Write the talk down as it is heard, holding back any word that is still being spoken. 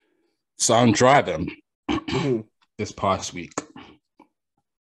So I'm driving Mhm. this past week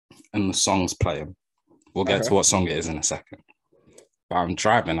and the song's playing. We'll get to Okay. what song it is in a second. But I'm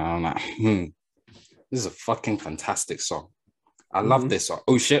driving and I'm like, this is a fucking fantastic song. I love Hmm. this song.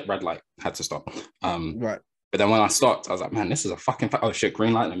 Oh shit, red light. Had to stop. Right. But then when I stopped, I was like, man, this is a fucking oh shit,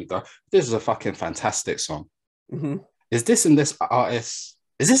 green light, let me go. This is a fucking fantastic song. Hmm. Is this in this artist?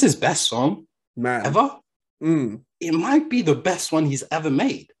 Is this his best song Man. ever? Mm. It might be the best one he's ever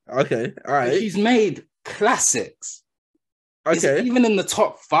made. Okay. All Like right. he's made classics. Is it Okay. even in the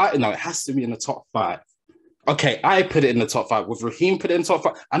top five? No, it has to be in the top five. Okay, I put it in the top five. With Raheem put it in top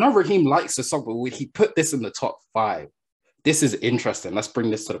five. I know Raheem likes the song, but would he put this in the top five? This is interesting. Let's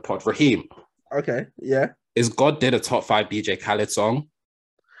bring this to the pod. Raheem, Okay. Yeah. is God Did a top five DJ Khaled song?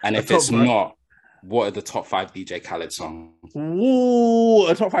 And A if top it's five. not, what are the top five DJ Khaled songs? Ooh,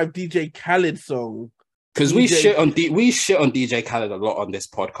 a top five DJ Khaled song. Because DJ. we shit on DJ Khaled a lot on this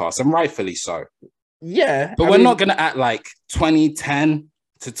podcast, and rightfully so. Yeah. But I we're not mean, gonna act like 2010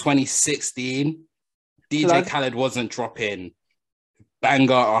 to 2016, DJ because Khaled wasn't dropping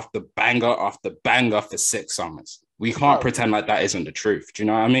banger after banger after banger for 6 summers. We can't fam. pretend like that isn't the truth. Do you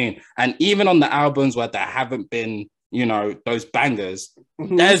know what I mean? And even on the albums where there haven't been, those bangers,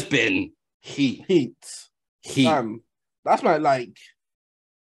 Hmm. there's been heat, Heat. heat. Fam. That's my like.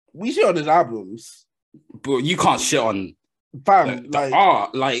 We shit on his albums. But you can't shit on the, Fam. the Like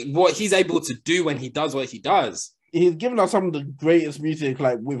art, like what he's able to do when he does what he does. he's given us some of the greatest music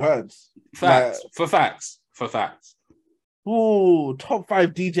like we've heard. Like, Facts, for facts, for facts. ooh, top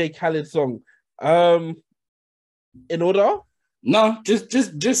five DJ Khaled song. Um, in order. No,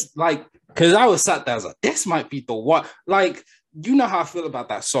 just like because I was sat there, I was like, this might be the one. Like, you know how I feel about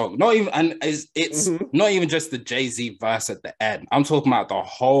that song. Not even, and it's Hmm. not even just the Jay-Z verse at the end. I'm talking about the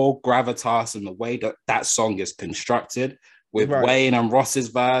whole gravitas and the way that that song is constructed with Right. Wayne and Ross's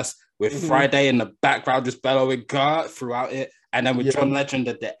verse, with Hmm. Friday in the background just bellowing "God" throughout it, and then with Yeah. John Legend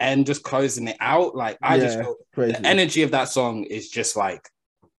at the end just closing it out. Like, I just Yeah. feel the Crazy. energy of that song is just like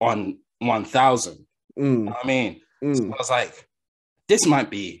on 1,000. You know Mm. what I mean? So I Mm. was like, this might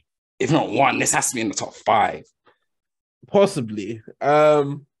be, if not one, this has to be in the top five. Possibly.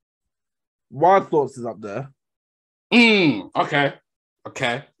 Wild Thoughts is up there. Okay.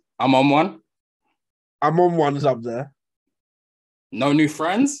 Okay. I'm on one. I'm on one's up there. No new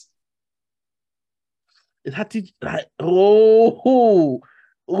friends. It had to like oh,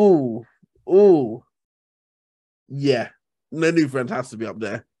 oh, yeah. No New Friends has to be up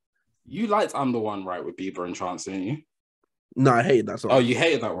there. You liked I'm the One, right, with Bieber and Chance, didn't you? No, I hate that Oh, song. you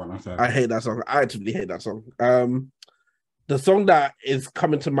hated that one. Okay. I hate that song. I actively hate that song. The song that is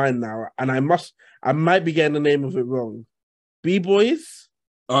coming to mind now, and I might be getting the name of it wrong. B Boys.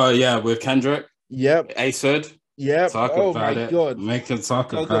 Oh, yeah, with Kendrick, Yep. Ace Hood. Yep. Talk Oh my about it. god. Make him talk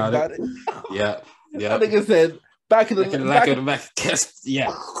Talk about it. about it. Yeah. That Yeah. nigga said back in Like the a lack back. of the back.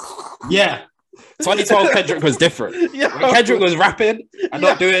 Yeah. Yeah. 2012 Kendrick was different. When Yo. Kendrick was rapping and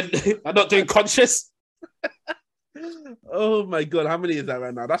Yeah. I'm not doing conscious. Oh my god, how many is that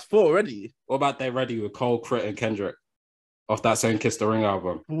right now? That's four already. What about They Ready with Cole, Crit, and Kendrick off that same Kiss the Ring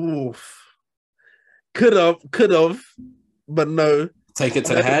album? Oof. Could have, but no. Take It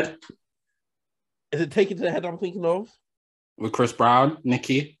to the Head Is it Take It to the Head I'm thinking of? with Chris Brown,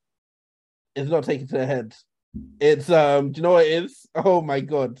 Nicki. It's not Take It to the Head. It's do you know what it is? Oh my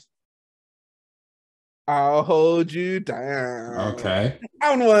god. I'll hold you down. Okay.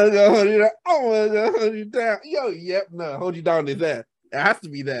 I'm the one gonna hold you down. I'm the one gonna hold you down. Yo, yep, no, hold you down is there. It has to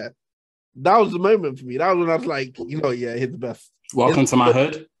be there. That was the moment for me. That was when I was like, yeah, he's the best. Welcome to My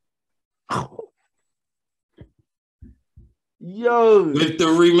Hood Yo, with the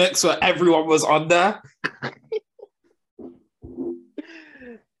remix where everyone was on there.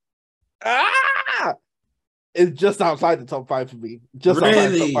 ah, it's just outside the top five for me. Just outside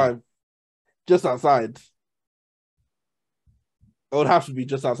the top Really? five. Just outside. It would have to be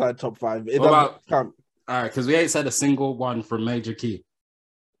just outside top five. It What doesn't about, count. all right, because we ain't said a single one from Major Key.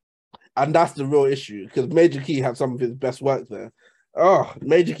 And that's the real issue because Major Key has some of his best work there. Oh,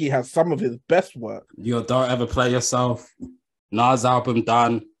 Major Key has some of his best work. You Don't Ever Play Yourself. Nas album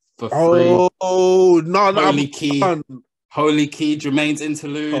done for free. Oh, no, Holy I'm Key. done. Holy Key, Jermaine's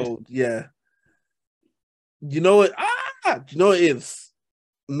interlude. Oh, yeah. You know what? You know what it is?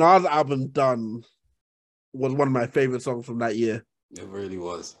 Nas album done was one of my favorite songs from that year. It really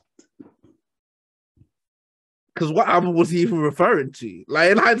was. Because what album was he even referring to?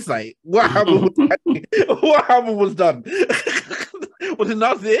 Like in hindsight, what album what album was done? Was it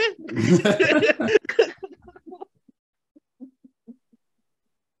not there?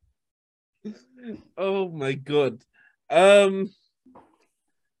 Oh my god.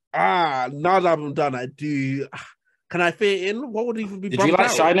 Now that I'm done, I do. Can I fit it in? What would even be Did you bumped like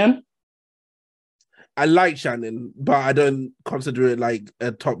out? Shining? I like Shannon, but I don't consider it like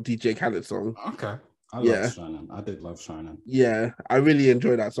a top DJ Khaled song. Okay. I love Yeah. Shining. I did love Shining. Yeah, I really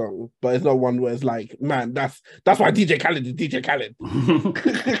enjoy that song, but it's not one where it's like, man, that's why DJ Khaled is DJ Khaled.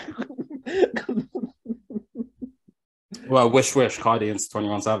 Well, Wish Wish, Cardi and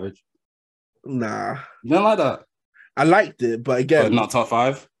 21 Savage. Nah, You don't like that? I liked it, but again, But not top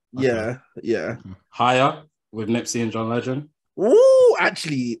 5? yeah, yeah. Higher with Nipsey and John Legend.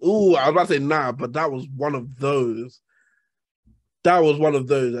 Actually, I was about to say nah, but that was one of those. That was one of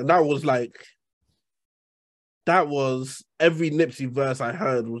those, and that was every Nipsey verse I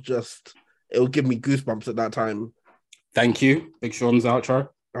heard was just, it would give me goosebumps at that time. Thank You, Big Sean's outro.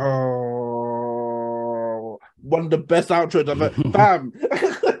 Oh, one of the best outros I've heard. Bam!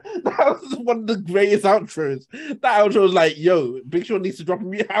 That was one of the greatest outros. That outro was like, yo, Big Sean needs to drop a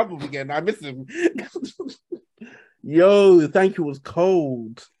new album again. I miss him. Yo, Thank You was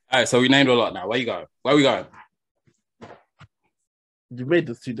cold. All right, so we named a lot now. Where you going? Where we going? You made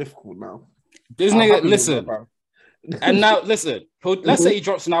this too difficult now. This nigga, listen. And now, listen. Let's say he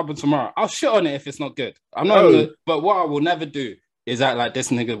drops an album tomorrow. I'll shit on it if it's not good. I'm not gonna, but what I will never do is act like this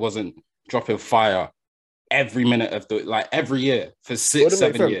nigga wasn't dropping fire every minute of every year for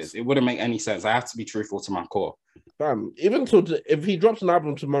 6-7 years. It wouldn't make any sense. I have to be truthful to my core. Even if he drops an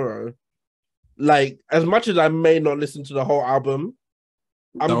album tomorrow, like, as much as I may not listen to the whole album,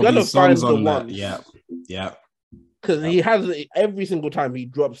 I'm gonna find the ones. Yeah. Because he has, every single time he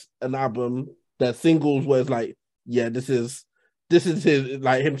drops an album, there's singles where it's like, yeah, this is his,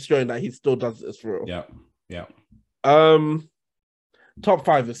 like, him showing that he still does this for real. Yeah. Top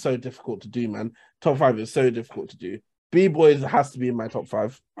 5 is so difficult to do, man. Top 5 is so difficult to do. B-Boys has to be in my top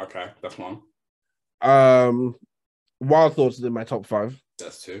 5. Okay, that's one. Wild Thoughts is in my top 5.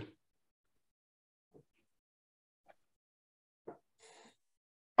 That's 2.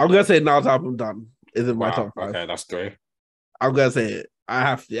 I'm gonna say Now's Album Done is in my top 5. Okay, that's 3. I'm gonna say it. I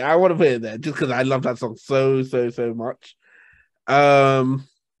have to. I want to put it there just because I love that song so much.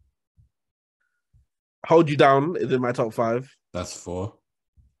 Hold You Down is in my top 5. That's 4.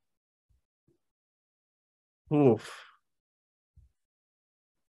 Oof.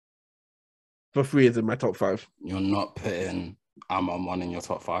 For 3 is in my top 5. You're not putting I'm on 1 in your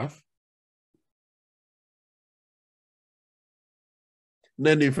top 5?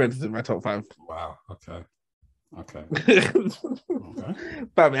 No New Friends is in my top 5. Wow. Okay.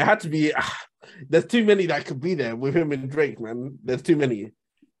 But it had to be. There's too many that could be there with him and Drake, man. There's too many.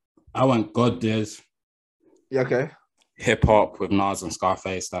 I went God Did. Yeah, okay. Hip hop with Nas and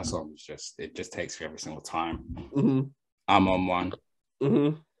Scarface. That song is it just takes you every single time. Mm-hmm. I'm on 1.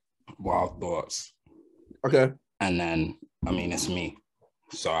 Mm-hmm. Wild Thoughts. Okay. And then, I mean, it's me.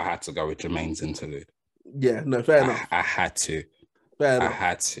 So I had to go with Jermaine's interlude. Yeah, no, fair enough. I had to. Fair enough. I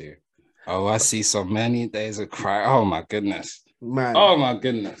had to. Oh, I see so many days of cry. Oh, my goodness. Man. Oh, my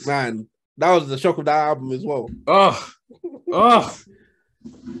goodness. Man. That was the shock of that album as well. Oh.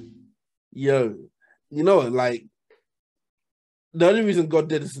 Yo. You know, like, the only reason God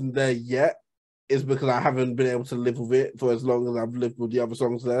Did isn't there yet is because I haven't been able to live with it for as long as I've lived with the other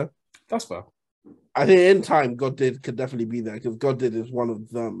songs there. That's fair. I think in time, God Did could definitely be there because God Did is one of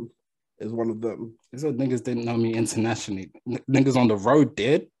them. These are niggas didn't know me internationally. Niggas on the road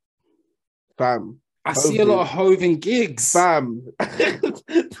did. Fam. I see a lot of Hove in gigs. Fam.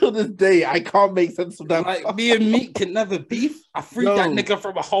 To this day, I can't make sense of that. Like, me and Meek can never beef. I freed that nigga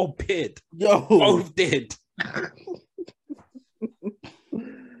from a whole pit. Yo. Both did.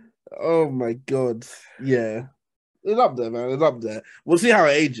 Oh my God. Yeah. It's up there, man. It's up there. We'll see how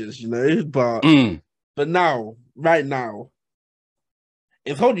it ages, you know? But now, right now,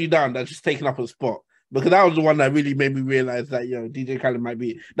 it's Hold You Down that's just taking up a spot. Because that was the one that really made me realize that, DJ Khaled might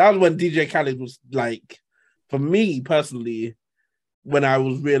be... That was when DJ Khaled was like... For me, personally, when I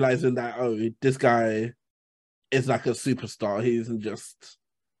was realizing that, this guy is like a superstar. He isn't just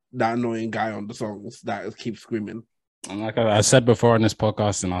that annoying guy on the songs that keeps screaming. And like I said before on this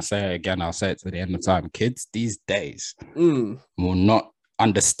podcast, and I'll say it again, I'll say it to the end of time. Kids these days will not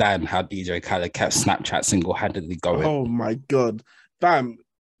understand how DJ Khaled kept Snapchat single-handedly going. Oh my God. Fam,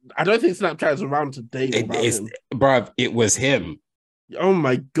 I don't think Snapchat is around today. Bruv, it was him. Oh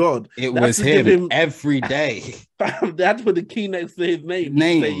my God. It was him every day. Fam, they had to put the key next to his name.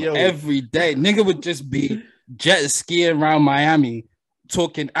 Say, every day. Nigga would just be jet skiing around Miami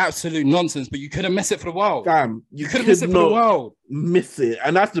talking absolute nonsense, but you couldn't miss it for the world. Fam, you couldn't miss it for the world. Miss it.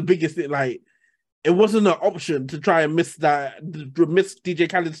 And that's the biggest thing. Like, it wasn't an option to try and miss DJ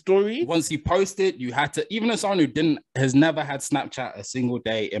Khaled's story. Once you post it, you had to, even as someone who has never had Snapchat a single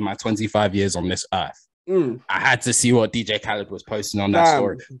day in my 25 years on this earth. I had to see what DJ Khaled was posting on that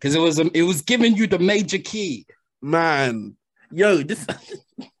story because it was giving you the major key. Man, yo, this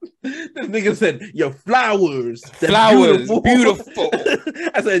nigga said, yo, flowers, beautiful.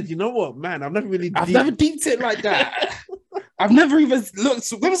 I said, you know what, man, I've never deeped it like that. I've never even looked.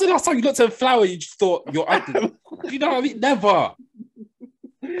 When was the last time you looked at a flower? You just thought you're ugly. You know what I mean? Never.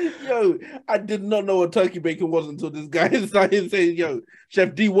 Yo, I did not know what turkey bacon was until this guy started saying, "Yo,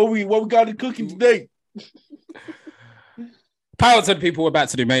 Chef D, what we got in cooking today?" Power to the people. We're back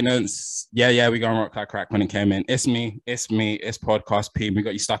to do maintenance. Yeah, we gonna rock like crack when it came in. It's me. It's Podcast P. We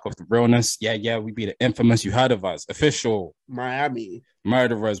got you stuck off the realness. Yeah, we be the infamous. You heard of us. Official Miami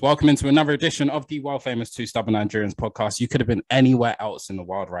murderers. Welcome into another edition of the world famous Two Stubborn Nigerians podcast. You could have been anywhere else in the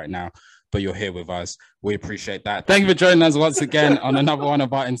world right now, but you're here with us. We appreciate that. Thank you for joining us once again on another one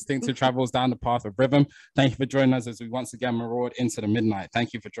of our instinctive travels down the path of rhythm. Thank you for joining us as we once again maraud into the midnight.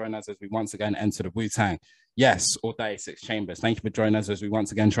 Thank you for joining us as we once again enter the Wu-Tang. Yes, all 36 chambers. Thank you for joining us as we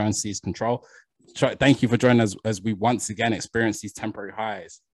once again try and seize control. Thank you for joining us as we once again experience these temporary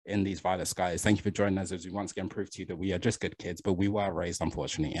highs in these violet skies. Thank you for joining us as we once again prove to you that we are just good kids, but we were raised,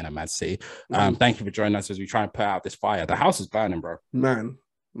 unfortunately, in a mad city. Thank you for joining us as we try and put out this fire. The house is burning, bro. Man.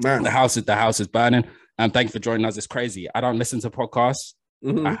 The house is burning. Thank you for joining us. It's crazy. I don't listen to podcasts.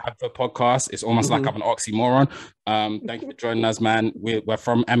 I have a podcast. It's almost like I'm an oxymoron. Thank you for joining us, man. We're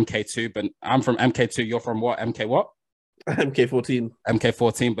from MK2, but I'm from MK2. You're from what? MK what? MK14.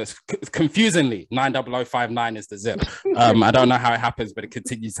 MK14, but confusingly, 90059 is the zip. I don't know how it happens, but it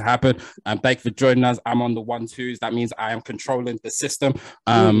continues to happen. Thank you for joining us. I'm on the 1-2s. That means I am controlling the system.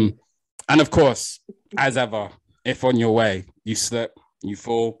 And of course, as ever, if on your way, you slip, you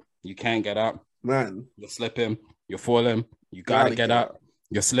fall, you can't get up. Man. You're slipping, you're falling, you gotta get up.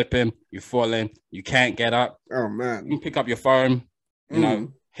 You're slipping, you're falling, you can't get up. Oh, man. You can pick up your phone, you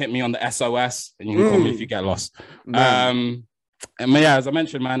know, hit me on the SOS, and you can call me if you get lost. And yeah, as I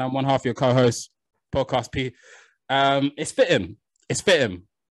mentioned, man, I'm one half your co-host, Podcast P. It's fitting.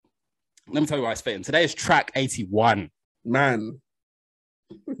 Let me tell you why it's fitting. Today is track 81. Man.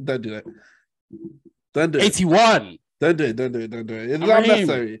 Don't do that. Don't do it. 81. Don't do it. It's not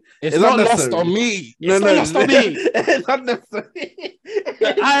necessary. It's not lost on me. It's not lost on me. It's not necessary.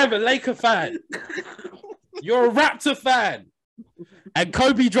 I am a Laker fan. You're a Raptor fan. And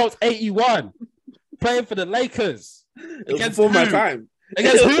Kobe dropped 81 playing for the Lakers. Before my time.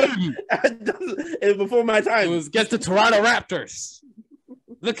 Against whom? It was before my time. It was against the Toronto Raptors.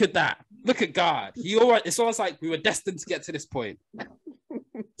 Look at that. Look at God. It's almost like we were destined to get to this point.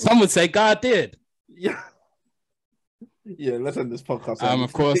 Some would say God did. Yeah, let's end this podcast.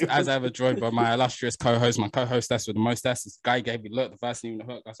 Of course, as ever, joined by my illustrious co-host, my co-hostess with the most S. This guy gave me look, the first name in the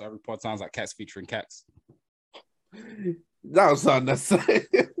hook. That's why every pod sounds like Kex featuring Kex. That was so unnecessary.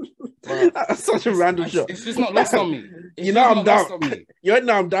 That's such a random shot. It's just not lost on me. I'm down.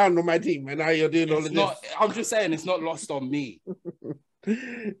 I'm down on my team, and now you're doing all of this. I'm just saying, it's not lost on me.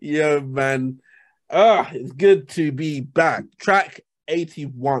 Yeah, man. It's good to be back. Track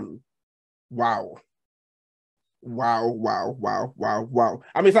 81. Wow. I'm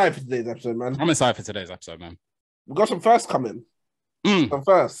excited for today's episode, man. We've got some firsts coming. Some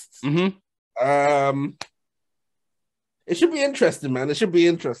firsts. It should be interesting, man. A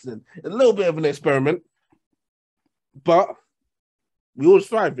little bit of an experiment. But we all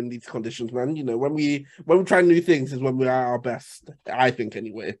thrive in these conditions, man. You know, when we try new things is when we are our best. I think,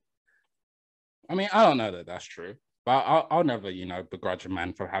 anyway. I mean, I don't know that that's true. But I'll never, begrudge a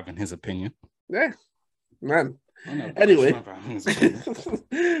man for having his opinion. Yeah, man. Anyway,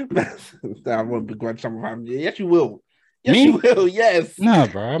 I won't begrudge someone. Yes, you will. Yes, me? You will. Yes. No,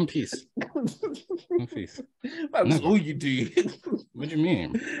 bro. I'm peace. I'm peace. That's all you do. What do you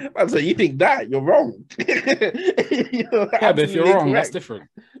mean? So you think that you're wrong? But if you're wrong, that's different.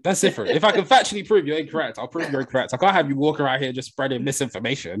 If I can factually prove you're incorrect, I'll prove you're incorrect. I can't have you walk around here just spreading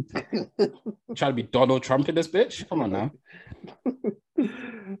misinformation. Trying to be Donald Trump in this bitch. Come on now.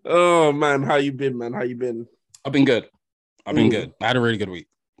 Oh man, how you been, man? I've been good. I had a really good week.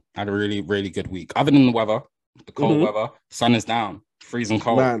 Really good week. Other than the weather, the cold weather, sun is down, freezing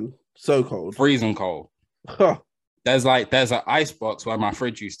cold. Man, so cold. Freezing cold. There's an ice box where my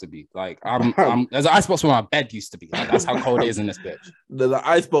fridge used to be. Like there's an ice box where my bed used to be. Like, that's how cold it is in this bitch. There's an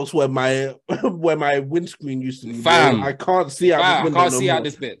ice box where my windscreen used to be. Fam, I can't see out this window. I can't see out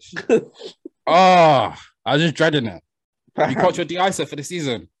this bitch. Oh, I was just dreading it. You caught your de-icer for the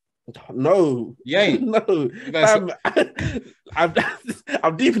season. No, You ain't. no, You guys, I'm,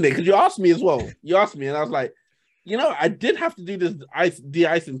 I'm deep in it because you asked me as well. You asked me, and I was like, I did have to do this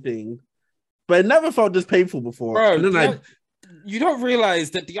de-icing thing, but it never felt this painful before. bro, And then you don't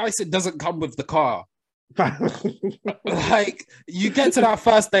realize that the icing doesn't come with the car. Like, you get to that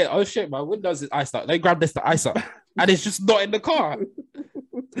first day, oh shit, my windows is iced up. They grab this to ice up, and it's just not in the car.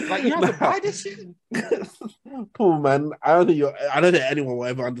 Like, you have to buy this shit. Poor man. I don't think anyone will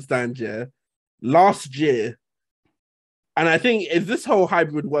ever understand. Yeah, last year, and I think it's this whole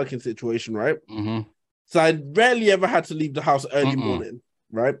hybrid working situation, right? Mm-hmm. So I rarely ever had to leave the house early morning,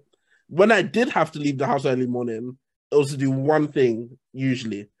 right? When I did have to leave the house early morning, it was to do one thing.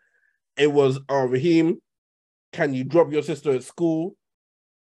 Usually, it was, "Oh, Raheem, can you drop your sister at school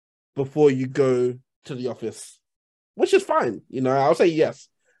before you go to the office?" Which is fine, I'll say yes.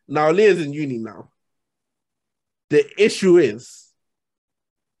 Now, Leah's in uni now. The issue is,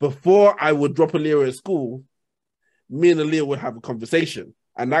 before I would drop Aaliyah at school, me and Aaliyah would have a conversation.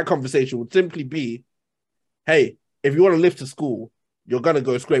 And that conversation would simply be, hey, if you want to lift to school, you're going to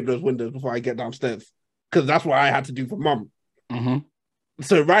go scrape those windows before I get downstairs. Because that's what I had to do for mum. Mm-hmm.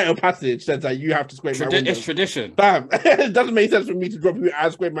 So rite of passage says that you have to scrape my windows. It's tradition. Bam. It doesn't make sense for me to drop you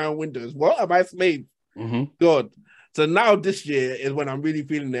and scrape my own windows. What? Am I a slave? Mm-hmm. God. So now this year is when I'm really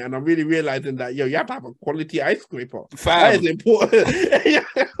feeling it, and I'm really realizing that you have to have a quality ice scraper. Fam. That is important.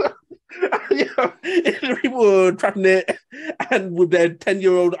 People trapping it and with their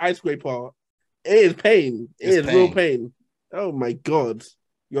 10-year-old ice scraper, it is pain. It is real pain. Oh my god,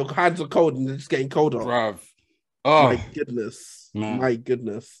 your hands are cold and they're just getting colder, bruv. Oh my goodness, man. My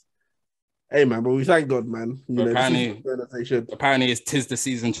goodness. Hey man, but we thank God, man. Apparently, it's 'tis the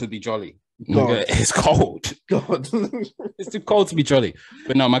season to be jolly. God. It's cold. God, it's too cold to be jolly.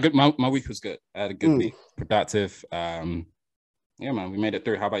 But no, my week was good. I had a good week, productive. Yeah, man, we made it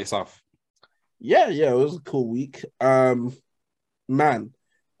through. How about yourself? Yeah, it was a cool week. Man,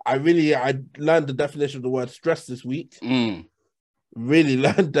 I learned the definition of the word stress this week. Really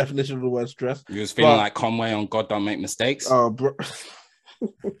learned the definition of the word stress. You was feeling like Conway on God Don't Make Mistakes. Oh, bro.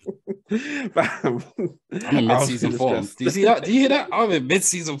 I'm in mid-season form. Do you see that? Do you hear that? I'm in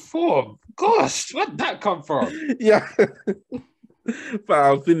mid-season form. Gosh, where'd that come from? Yeah. But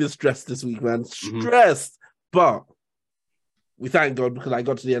I'm feeling stressed this week, man. Stressed. But we thank God because I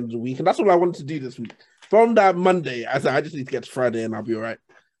got to the end of the week. And that's what I wanted to do this week. From that Monday, I said, I just need to get to Friday and I'll be all right.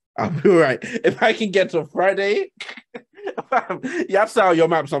 If I can get to Friday, you have to set out your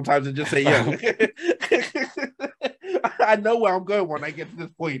map sometimes and just say, yeah. I know where I'm going when I get to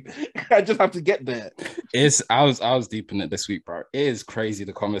this point. I just have to get there. I was deep in it this week, bro. It is crazy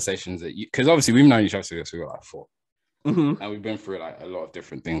the conversations that because obviously we've known each other since we were like 4. And we've been through like a lot of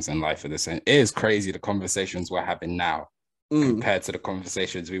different things in life at this end. It is crazy the conversations we're having now compared to the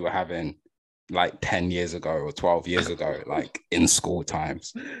conversations we were having like 10 years ago or 12 years ago, like in school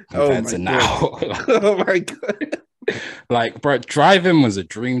times compared to now. Oh my God. Like, bro, driving was a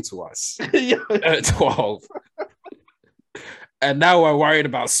dream to us at 12. And now we're worried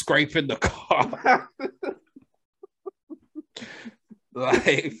about scraping the car.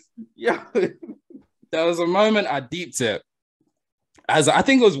 Like, yeah. There was a moment I deeped it. As I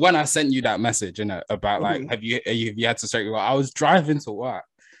think it was when I sent you that message, about like, have you had to straighten your car? I was driving to work.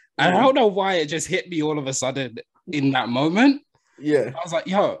 And I don't know why it just hit me all of a sudden in that moment. Yeah. I was like,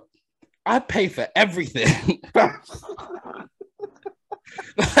 yo, I pay for everything.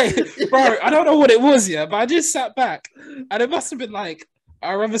 Like, bro, I don't know what it was, but I just sat back and it must have been like,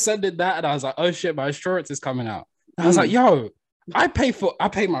 I remember sending that and I was like, oh shit, my insurance is coming out. And I was like, yo, I pay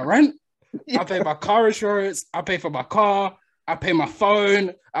my rent, I pay my car insurance, I pay for my car, I pay my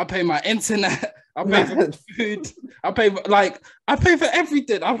phone, I pay my internet, I pay for food, I pay for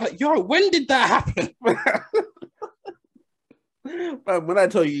everything. I'm like, yo, when did that happen? But when I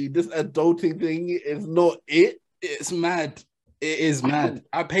tell you this adulting thing is not it, it's mad. It is mad.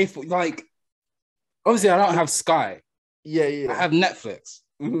 I pay for obviously I don't have Sky. Yeah. I have Netflix.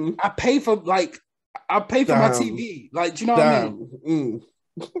 I pay for my TV. Like, do you know what I mean?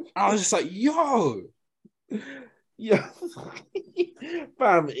 I was just like, yo. Yeah.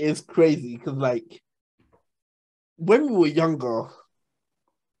 Fam, it's crazy because like when we were younger,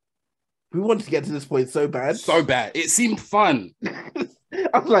 we wanted to get to this point so bad. So bad. It seemed fun.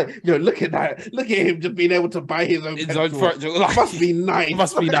 I was like, yo, look at that. Look at him just being able to buy his own petrol. Like, must be nice.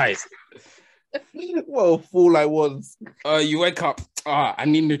 Must be nice. What a fool I was. You wake up, I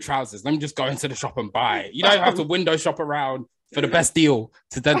need new trousers. Let me just go into the shop and buy it. You don't have to window shop around for the best deal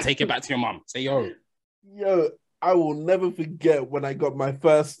to then take it back to your mum. Say, yo. Yo, I will never forget when I got my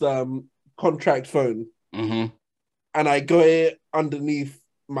first contract phone. And I got it underneath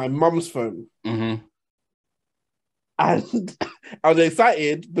my mum's phone. Mm-hmm. And I was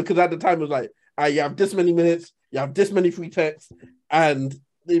excited because at the time it was like, you have this many minutes, you have this many free texts, and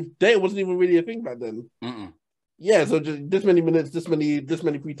the data wasn't even really a thing back then. Mm-mm. Yeah, so just this many minutes, this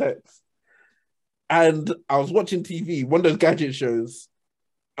many free texts. And I was watching TV, one of those gadget shows,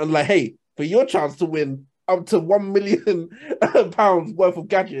 and like, hey, for your chance to win up to £1 million worth of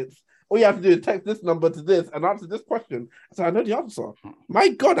gadgets, all you have to do is text this number to this and answer this question. So I know the answer. My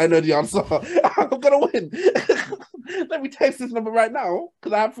God, I know the answer. I'm gonna win. Let me text this number right now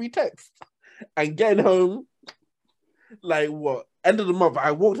because I have free text. And getting home, like what? End of the month,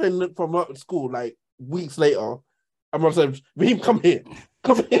 I walked in from school like weeks later. And I said, Raheem, come here.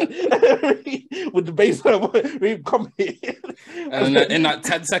 Come here. With the bass, Raheem, come here. And in that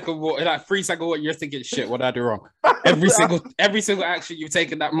 10-second walk, in that 3-second walk, you're thinking, shit, what did I do wrong? Every single action you've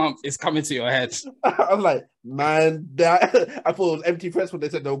taken that month is coming to your head. I was like, man, I thought it was empty threats when they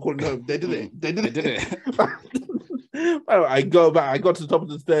said they were calling home. They did it. They did it. I got to the top of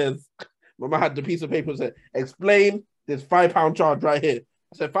the stairs. Mama had the piece of paper and said, explain this £5 charge right here.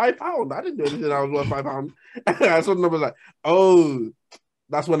 I said, £5? I didn't do anything that was worth £5. I saw the number like, oh,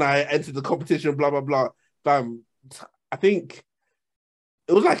 that's when I entered the competition, blah, blah, blah. I think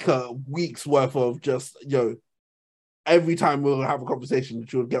it was like a week's worth of just, every time we'll have a conversation,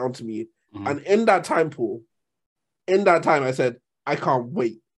 she would get onto me. Mm-hmm. And in that time, Paul, I said, I can't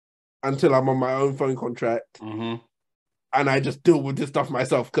wait until I'm on my own phone contract. Mm-hmm. And I just deal with this stuff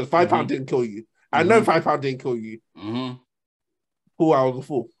myself because £5 didn't kill you. I know £5 didn't kill you. Mm-hmm. Who I was a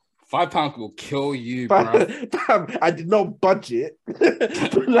fool. £5 will kill you, bro. I did not budget.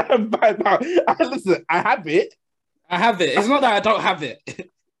 £5. Listen, I have it. I have it. It's not that I don't have it.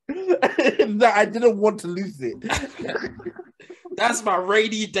 That I didn't want to lose it. That's my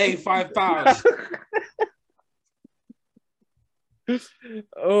rainy day £5.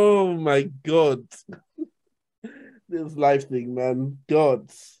 Oh my God. This life thing, man.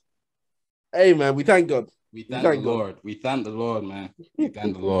 God. Hey, man, we thank God. We thank the Lord. We thank the Lord, man. We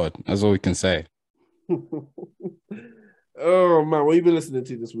thank the Lord. That's all we can say. Oh, man, what have you been listening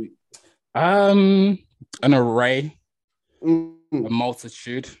to this week? An array, a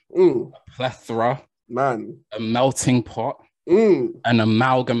multitude, a plethora, man, a melting pot, an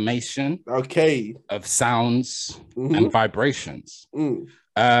amalgamation, of sounds and vibrations. One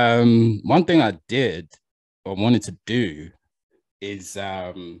thing I did or wanted to do is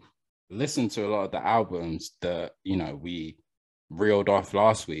listen to a lot of the albums that we reeled off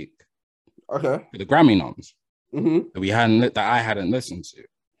last week. Okay. For the Grammy noms that I hadn't listened to,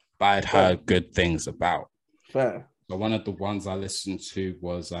 but I'd heard good things about. Fair. So one of the ones I listened to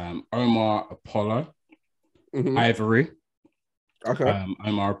was Omar Apollo, Ivory. Okay.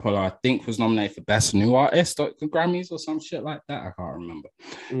 Omar Apollo, I think, was nominated for Best New Artist at the Grammys or some shit like that. I can't remember.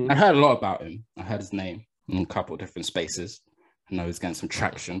 I heard a lot about him. I heard his name in a couple of different spaces. I know he's getting some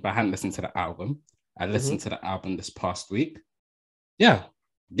traction, but I hadn't listened to the album. I listened to the album this past week. Yeah.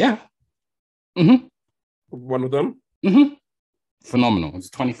 One of them. Phenomenal. He's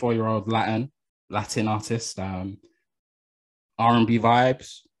a 24-year-old Latin artist. R&B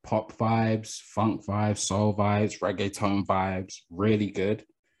vibes, pop vibes, funk vibes, soul vibes, reggaeton vibes. Really good.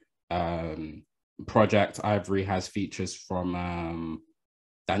 Project Ivory has features from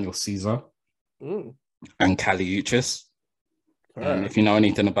Daniel Caesar and Kali Uchis. If you know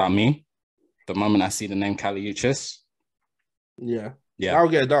anything about me, the moment I see the name Kali Uchis, that'll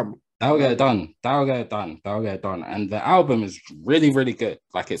get done. That'll get it done. And the album is really, really good.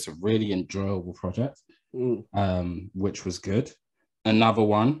 Like, it's a really enjoyable project, which was good. Another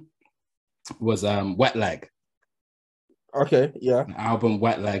one was Wet Leg. Okay, yeah. The album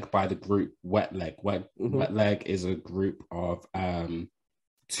Wet Leg by the group Wet Leg. Wet Leg is a group of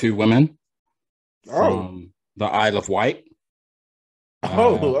 2 women from the Isle of Wight.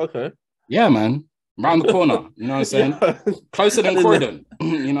 Okay. Yeah, man. Around the corner. You know what I'm saying? Closer than Croydon.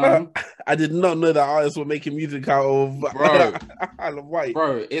 You know? I did not know that artists were making music out of Isle of Wight.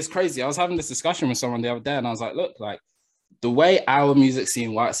 Bro, it's crazy. I was having this discussion with someone the other day and I was like, look, like, the way our music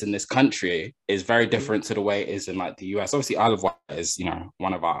scene works in this country is very different to the way it is in like the US. Obviously, Isle of Wight is,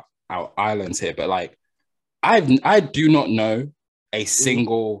 one of our islands here, but like, I do not know a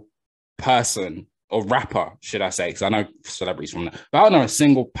single person or rapper, should I say, because I know celebrities from there, but I don't know a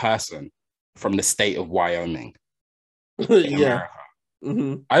single person from the state of Wyoming in America.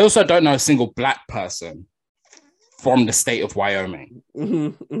 I also don't know a single Black person from the state of Wyoming.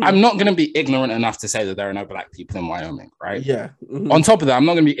 I'm not going to be ignorant enough to say that there are no Black people in Wyoming, right? Yeah. On top of that, I'm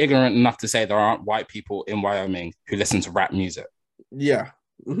not going to be ignorant enough to say there aren't white people in Wyoming who listen to rap music. Yeah.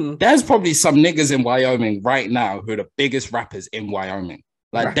 There's probably some niggas in Wyoming right now who are the biggest rappers in Wyoming.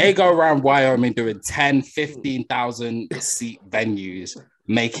 Like they go around Wyoming doing 10, 15,000 seat venues,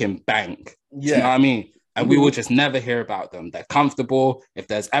 making bank. Do you know what I mean? And we will just never hear about them. They're comfortable. If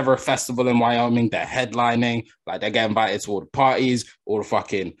there's ever a festival in Wyoming, they're headlining. Like they get invited to all the parties, all the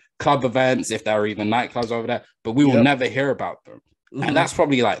fucking club events, if there are even nightclubs over there. But we will never hear about them. And that's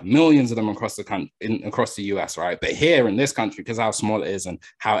probably like millions of them across the country, across the US, right? But here in this country, because how small it is and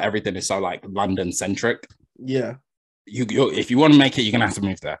how everything is so like London centric, if you want to make it, you're gonna have to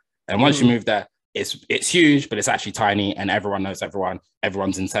move there. And once you move there, it's huge, but it's actually tiny, and everyone knows everyone.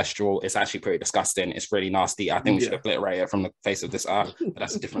 Everyone's incestual. It's actually pretty disgusting. It's really nasty. I think we should obliterate it from the face of this earth. But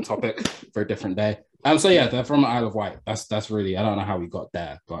that's a different topic for a different day. So yeah, they're from the Isle of Wight. That's really, I don't know how we got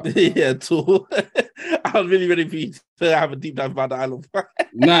there, but yeah, too. I was really ready for you to have a deep dive about the Isle of Wight.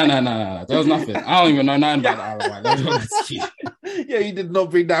 No. There was nothing. I don't even know nothing about the Isle of Wight. Yeah, you did not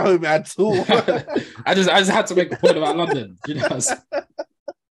bring that home at all. I just had to make a point about London. You know.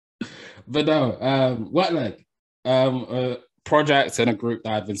 But no, Wet Leg, a project and a group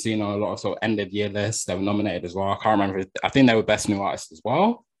that I've been seeing on a lot of sort of end of year lists. They were nominated as well. I can't remember. I think they were Best New Artist as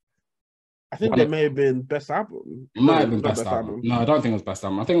well. I think they may have been Best Album. It might have been Best Album. No, I don't think it was Best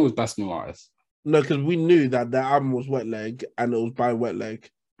Album. I think it was Best New Artist. No, because we knew that the album was Wet Leg and it was by Wet Leg.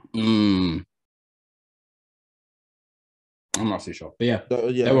 I'm not too sure. But yeah,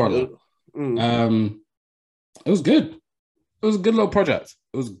 they were on that. It was good. It was a good little project.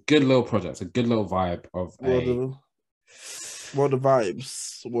 A good little vibe of what the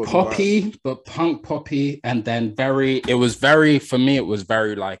vibes? Poppy, but punk poppy, and then it was very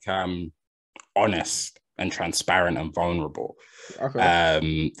like honest and transparent and vulnerable.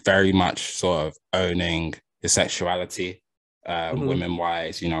 Okay. Very much sort of owning his sexuality,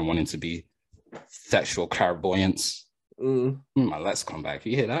 women-wise, wanting to be sexual clairvoyance. Let's come back.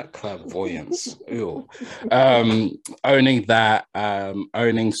 You hear that? Clairvoyance. Ew. Owning that,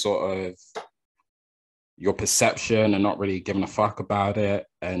 owning sort of your perception and not really giving a fuck about it,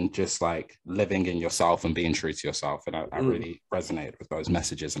 and just like living in yourself and being true to yourself. And I really resonated with those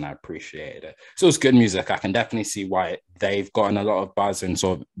messages and I appreciated it. So it's good music. I can definitely see why they've gotten a lot of buzz in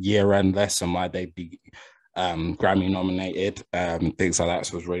sort of year-end lists and why they'd be Grammy nominated, things like that.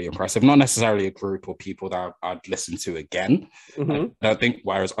 So it was really impressive. Not necessarily a group or people that I'd listen to again. I don't think,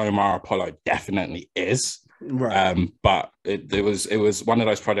 whereas Omar Apollo definitely is. Right. But it was one of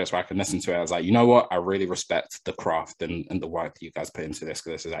those projects where I can listen to it. I was like, you know what? I really respect the craft and the work that you guys put into this,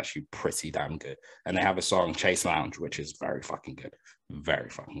 because this is actually pretty damn good. And they have a song, Chase Lounge, which is very fucking good. Very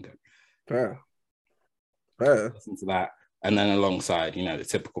fucking good. Fair. Listen to that. And then alongside, the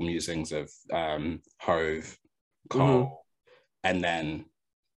typical musings of Hove, Cole, and then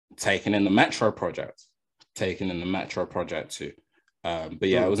taking in the Metro project too. But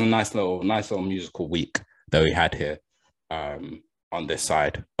yeah, it was a nice little musical week that we had here on this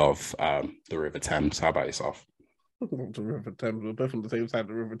side of the River Thames. How about yourself? The River Thames. We're both on the same side of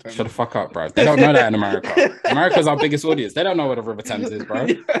the River Thames. Shut the fuck up, bro. They don't know that in America. America's our biggest audience. They don't know where the River Thames is, bro.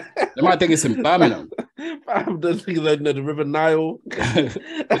 They might think it's in Birmingham. I don't think they know the River Nile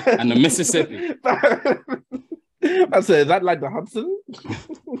and the Mississippi. I said, is that like the Hudson?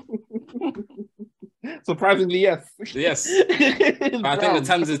 Surprisingly, yes. Yes. I think the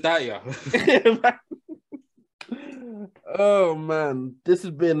Thames is that, yeah. Oh man, this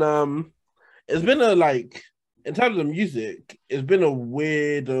has been it's been a like, in terms of music, it's been a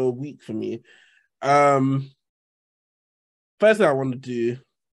weird week for me. First thing I want to do,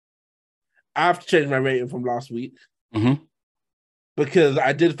 I have to change my rating from last week. Because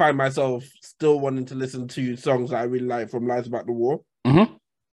I did find myself still wanting to listen to songs that I really like from Lies About the War.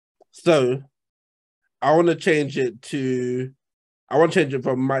 So I want to change it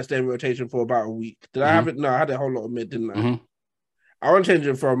from Might Stay in Rotation for about a week. Did I have it? No, I had a whole lot of mid, didn't I? I want to change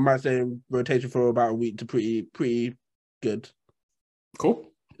it from Might Stay in Rotation for about a week to pretty good. Cool.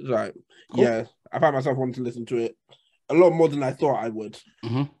 Right. Cool. Yeah, I found myself wanting to listen to it a lot more than I thought I would.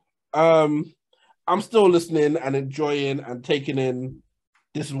 I'm still listening and enjoying and taking in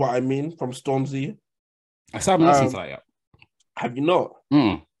This Is What I Mean from Stormzy. I still haven't listened to that yet. Have you not?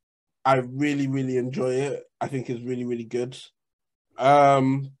 I really, really enjoy it. I think it's really, really good.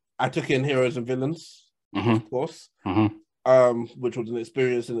 I took in Heroes and Villains, of course, which was an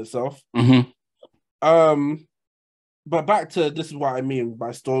experience in itself. But back to This Is What I Mean by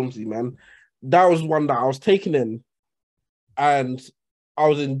Stormzy, man. That was one that I was taking in, and I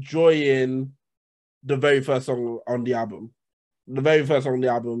was enjoying the very first song on the album. You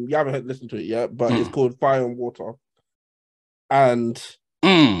haven't listened to it yet, but it's called Fire and Water. And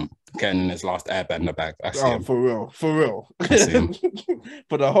getting in his last airbender bag. For real.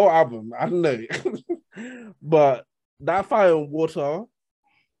 For the whole album, I don't know. But that Fire and Water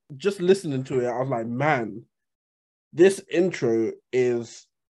just listening to it, I was like, man, this intro is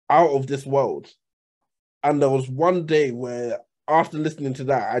out of this world. And there was one day where, after listening to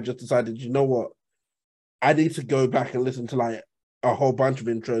that, I just decided, you know what? I need to go back and listen to like a whole bunch of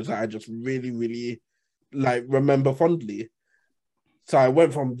intros that I just really, really like remember fondly. So I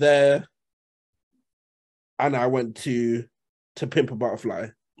went from there, and I went to Pimp a Butterfly.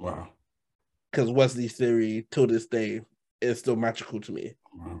 Wow. Because Wesley's Theory, till this day, is still magical to me.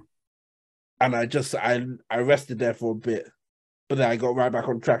 Wow. And I rested there for a bit, but then I got right back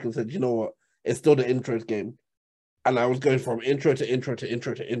on track and said, you know what? It's still the intros game. And I was going from intro to intro to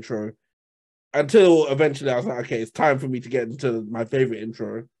intro to intro until eventually I was like, okay, it's time for me to get into my favorite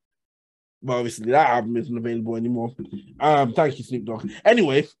intro. But obviously that album isn't available anymore. Thank you, Snoop Dogg.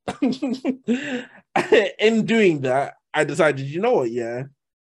 Anyway, in doing that, I decided, you know what, yeah,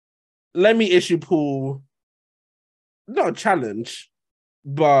 let me issue Paul not a challenge,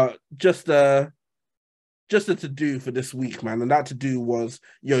 but just a to-do for this week, man. And that to-do was,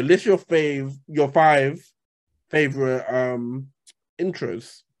 list your 5 favorite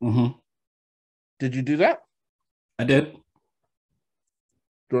intros. Mm-hmm. Did you do that? I did.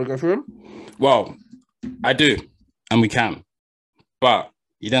 Do you want to go through them? Well, I do, and we can. But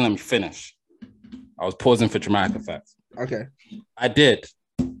you didn't let me finish. I was pausing for dramatic effect. Okay. I did.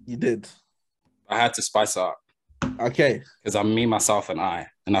 You did. I had to spice it up. Okay. Because I'm me, myself, and I.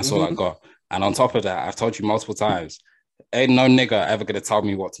 And that's all I got. And on top of that, I've told you multiple times, ain't no nigga ever going to tell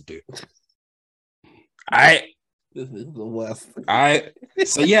me what to do. This is the worst.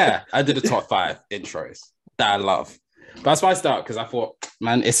 So yeah, I did a top 5 intros that I love. But I spiced up because I thought,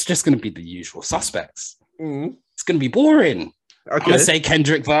 man, it's just going to be the usual suspects. It's going to be boring. Okay. I'm going to say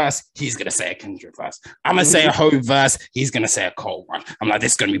Kendrick verse. He's going to say a Kendrick verse. I'm going to say a Hove verse. He's going to say a Cole one. I'm like,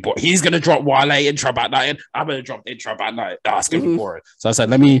 this is going to be boring. He's going to drop Wale intro about night. I'm going to drop the intro about night. It's going to be boring. So I said,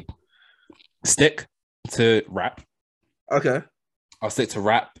 let me stick to rap. Okay. I'll stick to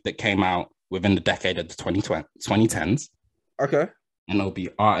rap that came out within the decade of the 2010s. Okay. And it'll be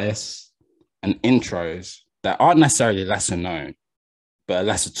artists and intros that aren't necessarily lesser known, but are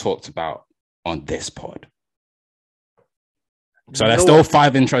lesser talked about on this pod. So there's still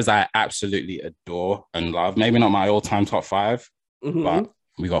 5 intros that I absolutely adore and love. Maybe not my all-time top 5, but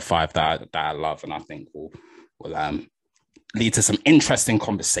we got 5 that I love and I think will lead to some interesting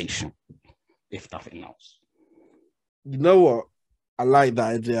conversation, if nothing else. You know what? I like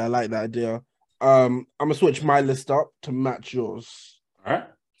that idea. I'm gonna switch my list up to match yours. All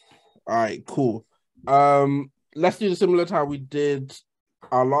right, cool. Let's do the similar to how we did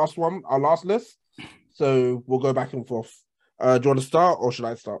our last list. So we'll go back and forth. Do you want to start or should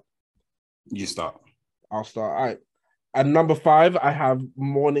I start? You start. I'll start. All right. At number 5, I have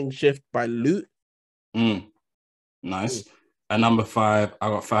Morning Shift by Lute. Nice. At number 5, I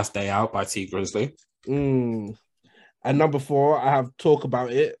got First Day Out by T Grizzly. At number 4, I have Talk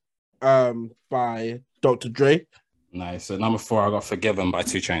About It by Dr. Dre. Nice. At number 4, I got Forgiven by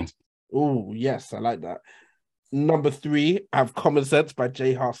 2 Chainz. Oh, yes, I like that. Number 3, I have Common Sense by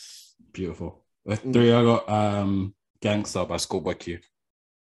J Hus. Beautiful. At 3, I got Gangsta by Schoolboy Q.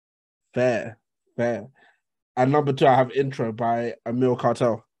 Fair. At number 2, I have Intro by Emil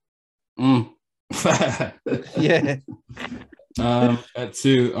Cartel. Yeah. At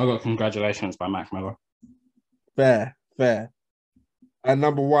 2, I got Congratulations by Mac Miller. Fair. At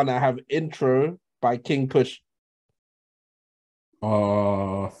number 1, I have Intro by King Push.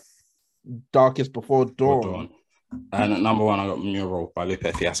 Darkest Before Dawn. And at number 1, I got Mural by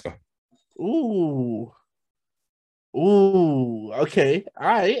Lupe Fiasco. Ooh. Okay. All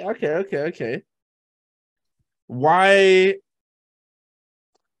right. Okay. Why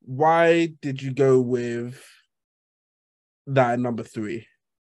did you go with that at number 3?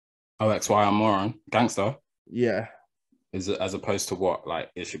 OXY I'm Moron. Gangster. Yeah. Is it as opposed to what? Like,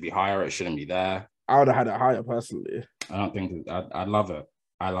 it should be higher, it shouldn't be there. I would have had it higher personally. I don't think I love it.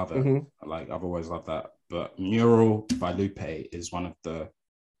 I love it. Like, I've always loved that. But Mural by Lupe is one of the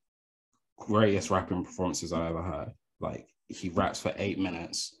greatest rapping performances I've ever heard. Like, he raps for 8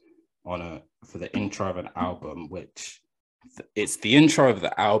 minutes for the intro of an album, which it's the intro of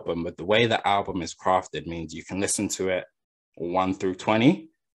the album, but the way the album is crafted means you can listen to it 1 through 20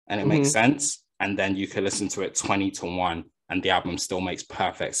 and it makes sense. And then you can listen to it 20 to 1 and the album still makes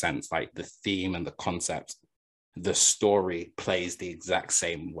perfect sense. Like, the theme and the concept, the story plays the exact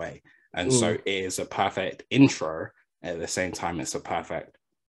same way. And so it is a perfect intro. At the same time, it's a perfect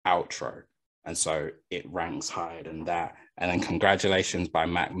outro. And so it ranks higher than that. And then Congratulations by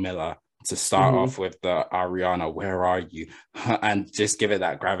Mac Miller to start off with the Ariana, Where Are You? And just give it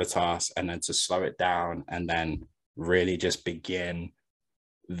that gravitas, and then to slow it down and then really just begin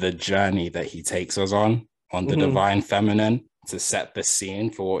the journey that he takes us on the divine feminine to set the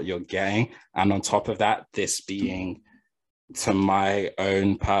scene for what you're getting. And on top of that, this being, to my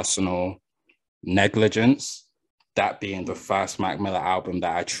own personal negligence, that being the first Mac Miller album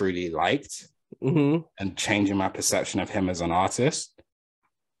that I truly liked, and changing my perception of him as an artist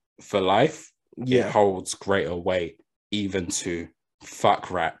for life, it holds greater weight even to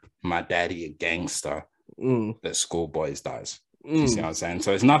fuck rap, my daddy a gangster that Schoolboys does. You see what I'm saying?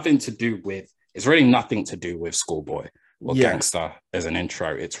 So it's really nothing to do with Schoolboy or Gangsta as an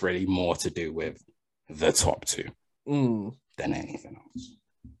intro. It's really more to do with the top two than anything else.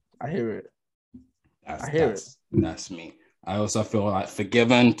 I hear it. That's me. I also feel like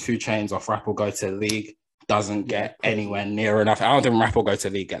Forgiven, 2 Chainz off Rap Will Go to League doesn't get anywhere near enough. I don't think Rap Will Go to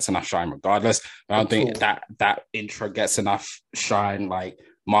League gets enough shine regardless. I don't think that intro gets enough shine, like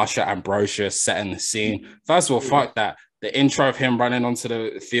Marsha Ambrosius setting the scene. First of all, fuck that. The intro of him running onto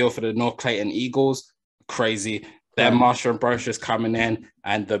the field for the North Clayton Eagles, crazy. Then Marsha Ambrosius coming in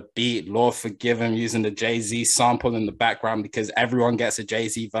and the beat, Lord Forgive Him, using the Jay-Z sample in the background because everyone gets a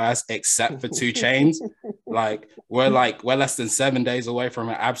Jay-Z verse except for 2 Chainz. We're less than 7 days away from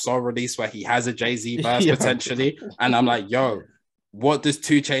an Absol release where he has a Jay-Z verse potentially. And I'm like, yo, what does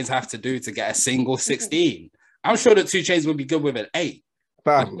 2 Chainz have to do to get a single 16? I'm sure that 2 Chainz would be good with an 8.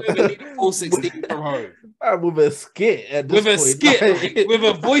 With a full 16 from home. With a skit with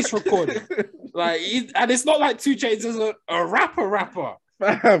a voice recording. And it's not like 2 Chainz is a rapper.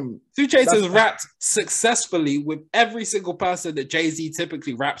 2 Chainz has rapped successfully with every single person that Jay-Z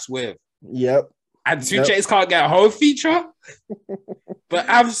typically raps with. Yep. And 2 Chainz can't get a whole feature. But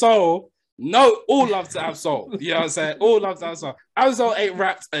Absol, all love to Absol. You know what I'm saying? All love to Absol. Absol ain't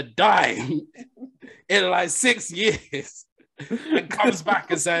rapped a dime in like 6 years. And comes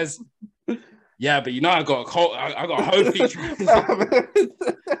back and says, yeah, but you know, I got a whole feature.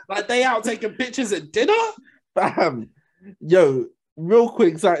 Like they out taking pictures at dinner. Bam. Yo, real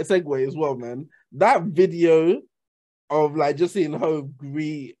quick segue as well, man. That video of like just seeing Hov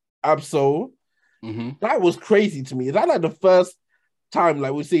greet Absol, that was crazy to me. Is that like the first time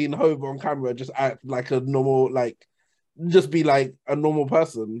like we're seeing Hov on camera just act like a normal, like just be like a normal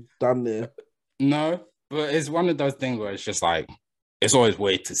person down there? No, but it's one of those things where it's just like, it's always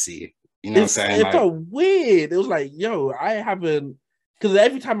weird to see. You know what I'm saying? It felt weird. It was like, yo, I haven't, because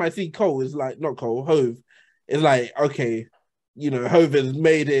every time I see Cole, it's like, not Cole, Hov, it's like, okay, you know, Hov has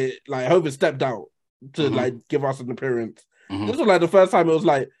made it, like, Hov has stepped out to, like, give us an appearance. This was, like, the first time it was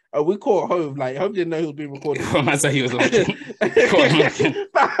like, oh, we caught Hov, like, Hov didn't know he was being recorded. I said he was looking. That's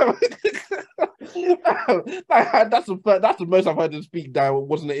the most I've heard him speak that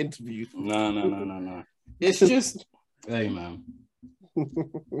wasn't an interview. No. It's just, hey, man.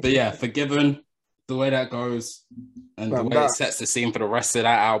 But yeah, Forgiven, the way that goes and the way it sets the scene for the rest of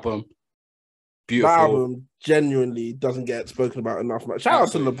that album, beautiful. That album genuinely doesn't get spoken about enough. Shout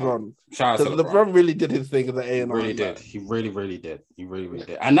out to LeBron. Shout out to LeBron really did his thing as an A&R. Really did. He really did. He really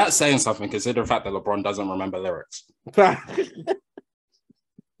did. And that's saying something, consider the fact that LeBron doesn't remember lyrics.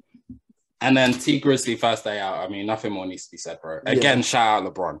 And then T Grizzly first day out. I mean, nothing more needs to be said, bro. Again, shout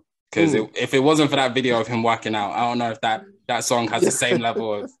out LeBron. Because if it wasn't for that video of him working out, I don't know if that song has the same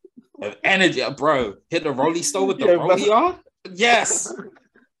level of energy. Bro, hit the Rolly store with the Rolly on? Yes.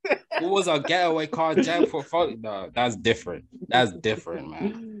 What was our getaway car jam portfolio? No, that's different. That's different,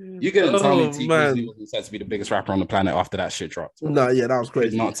 man. You couldn't tell me T Grizzly was said to be the biggest rapper on the planet after that shit dropped. No, yeah, that was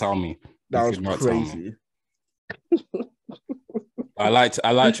crazy. You could not tell me. That was crazy. I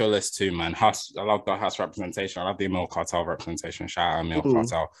liked your list too, man. I love the Huss representation. I love the Emil Cartel representation. Shout out Emil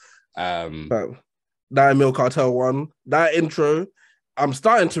Cartel. That Emil Cartel one, that intro, I'm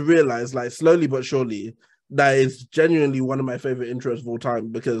starting to realize, like, slowly but surely, that is genuinely one of my favorite intros of all time,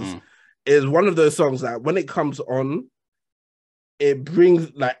 because it's one of those songs that when it comes on, it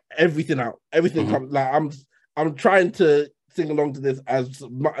brings like everything out. Everything comes, like, I'm trying to sing along to this as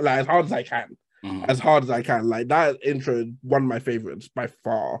hard as I can. As hard as I can. Like, that intro is one of my favorites by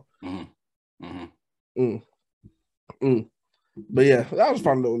far. But yeah, that was a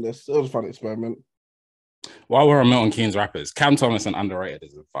fun little list. It was a fun experiment. While we're on Milton Keynes rappers, Cam Thomas and Underrated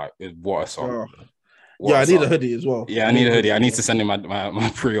is a fight. What a song. I need a hoodie as well. Yeah, I need a hoodie. I need to send in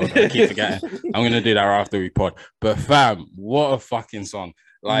my pre-order. I keep forgetting. I'm going to do that right after we pod. But fam, what a fucking song.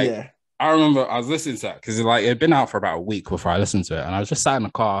 Like, I remember I was listening to that because it had been out for about a week before I listened to it. And I was just sat in the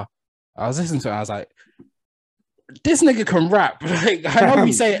car. I was listening to it. I was like, this nigga can rap. Like, I know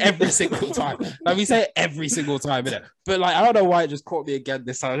we say it every single time. Like, we say it every single time, innit? But like, I don't know why it just caught me again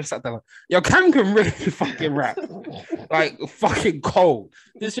this time. I just sat there like, yo, Cam can really fucking rap. Like, fucking cold.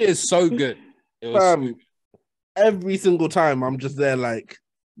 This shit is so good. It was every single time I'm just there like,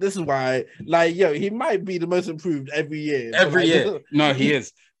 This is why, like, yo, he might be the most improved every year. Every year. No, he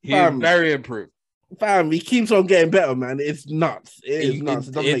is. He is very improved. Fam, he keeps on getting better, man. It's nuts. It is nuts.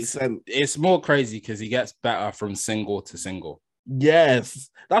 It doesn't make sense. It's more crazy because he gets better from single to single. Yes.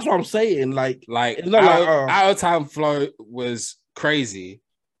 That's what I'm saying. Like it's not Out of Town Flow was crazy.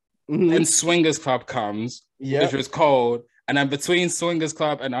 Then Swingers Club comes, which was cold. And then between Swingers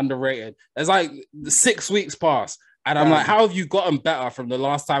Club and Underrated, there's like 6 weeks pass. And I'm like, how have you gotten better from the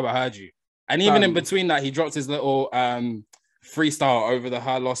last time I heard you? And even in between that, he dropped his little freestyle over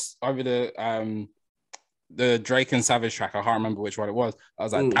the Drake and Savage track. I can't remember which one it was. I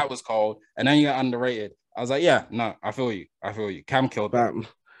was like, that was cold. And then you get Underrated. I was like, yeah, no, I feel you. Cam killed that.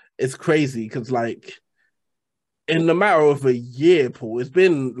 It's crazy because, like, in the matter of a year, Paul, it's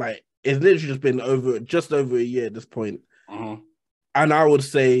literally just been just over a year at this point. And I would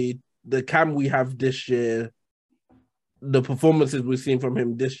say the Cam we have this year, the performances we've seen from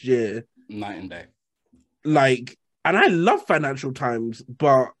him this year, night and day. Like, and I love Financial Times,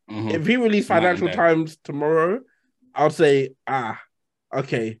 but if he released Financial Times tomorrow, I'll say,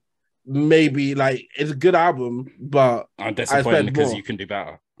 okay, maybe, like, it's a good album, but I'm disappointed because you can do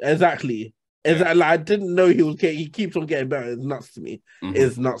better. Exactly. Like, I didn't know he keeps on getting better. It's nuts to me.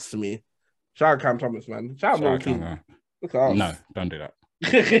 It's nuts to me. Shout out Cam Thomas, man. Shout out Cam. Look at us. No, don't do that.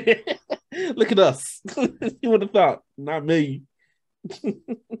 Look at us. You would have thought, not me.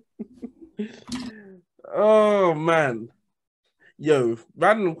 Oh man. Yo,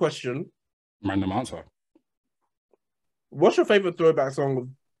 random question. Random answer. What's your favorite throwback song of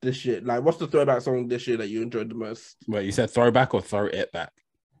this year? Like, what's the throwback song this year that you enjoyed the most? Wait, you said throwback or throw it back?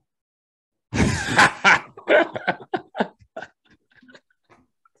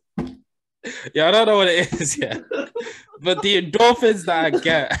 Yeah, I don't know what it is yet. But the endorphins that I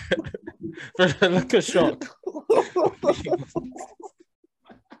get from the look of shock.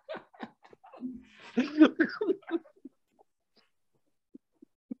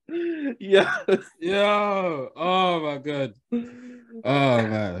 Yeah. Yo. Oh my god. Oh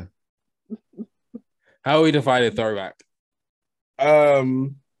man. How are we defining throwback?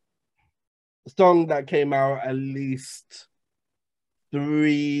 Song that came out at least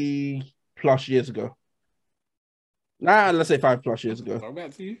 3+ years ago. Let's say 5+ years ago.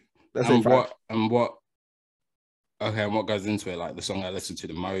 Throwback to you? Let's say 5. What? Okay, and what goes into it? Like the song I listen to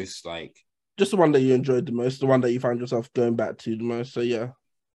the most, like just the one that you enjoyed the most, the one that you found yourself going back to the most. So yeah.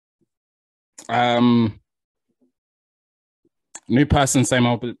 New Person, Same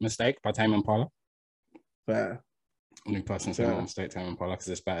Old Mistake by Tame Impala. Fair. New Person, Same Old Mistake, Tame Impala, because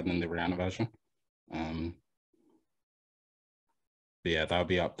it's better than the Rihanna version. But yeah, that'll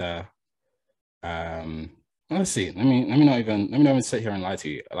be up there. Let's see. Let me not even sit here and lie to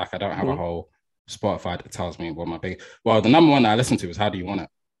you. Like, I don't have a whole Spotify that tells me what my big. Well, the number one that I listened to was "How Do You Want It."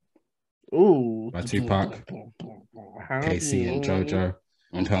 Ooh, by Tupac, KC, and JoJo.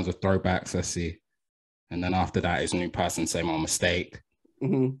 In terms of throwbacks, let's see. And then after that is New Person, Same Old Mistake.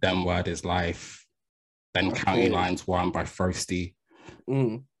 Then Word Is Life. Then County Lines 1 by Frosty.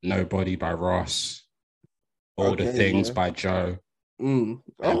 Nobody by Ross. All the Things by Joe. And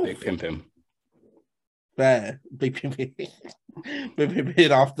Big Pimpin'. Fair. Big Pimpin'. Big Pimpin'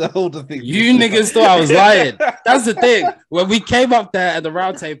 after all the things. You niggas thought I was lying. That's the thing. When we came up there at the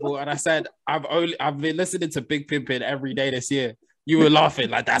round table and I said, I've been listening to Big Pimpin' every day this year. You were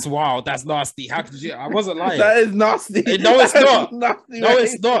laughing like, that's wild, that's nasty. How could you? I wasn't lying. That is nasty. No, it's not. Nasty, no,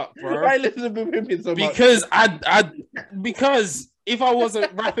 it's not, bro. Why listen to Big Pimpin' so much? Because if I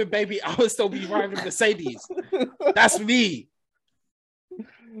wasn't rapping Baby, I would still be riding Mercedes. That's me.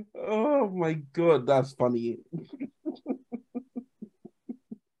 Oh my god, that's funny.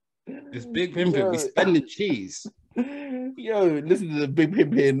 It's Big Pimpin'. We spend the cheese. Yo, listen to the Big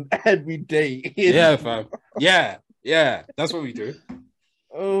Pimpin' every day. Yeah, fam. Yeah, that's what we do.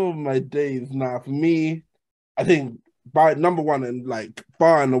 Oh my days. Nah, for me, I think by number one and like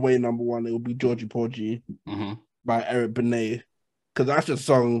far and away number one, it would be Georgie Porgy by Eric Benet. Because that's a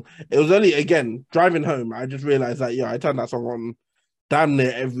song. It was only, again, driving home, I just realized that, I turned that song on damn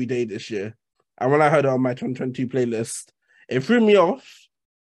near every day this year. And when I heard it on my 2022 playlist, it threw me off,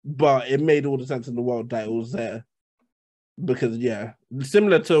 but it made all the sense in the world that it was there. Because,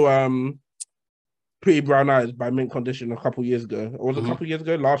 similar to Pretty Brown Eyes by Mint Condition a couple years ago. Or was it a couple years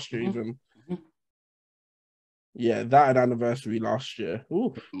ago? Last year, even. Yeah, that had Anniversary last year.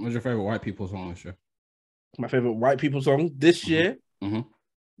 Ooh. What's your favorite white people song this year? My favorite white people song this year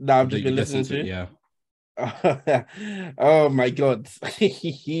that I've just been listening to. Yeah. Oh my god.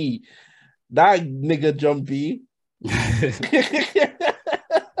 That nigga Jumpy.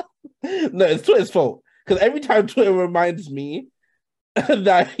 No, it's Twitter's fault. Because every time Twitter reminds me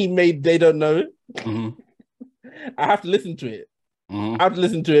that he made They Don't Know. Mm-hmm. I have to listen to it. Mm-hmm. I have to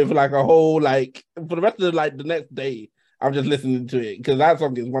listen to it for like a whole for the rest of like the next day. I'm just listening to it because that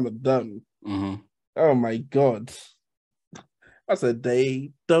song is one of them. Mm-hmm. Oh my god. I said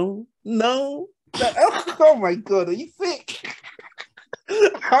they don't know. Oh my god, are you sick?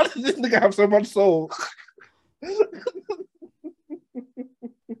 How does this nigga have so much soul?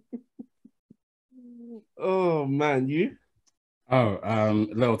 Oh man, you? Oh, a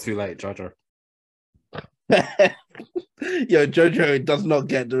little too late, Jojo. Yo, Jojo does not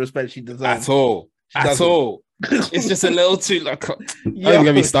get the respect she deserves. At all. At all. It's just a little too like. Don't even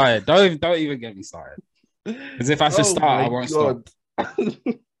get me started. Don't even get me started. Because if I should start, I won't stop.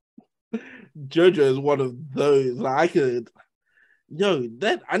 Jojo is one of those. Like I could. Yo,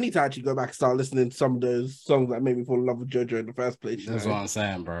 then I need to actually go back and start listening to some of those songs that made me fall in love with Jojo in the first place. That's what I'm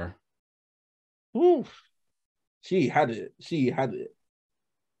saying, bro. Oof. She had it. She had it.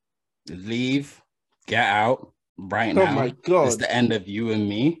 Leave. Get out. Right now. Oh my god. It's the end of you and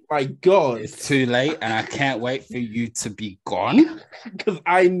me. My god. It's too late and I can't wait for you to be gone. Because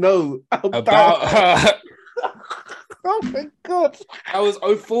I know about her. Oh my god. That was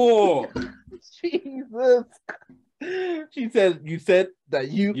 04. Jesus. She said, you said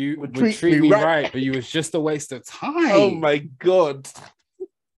that you would treat me right, but you was just a waste of time. Oh my god.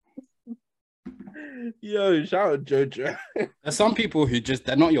 Yo, shout out Jojo. There's some people who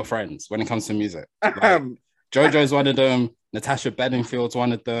they're not your friends when it comes to music. Like, Jojo's one of them. Natasha Bedingfield's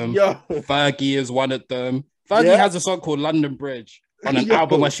one of them. Yo. Fergie is one of them. Fergie has a song called London Bridge on an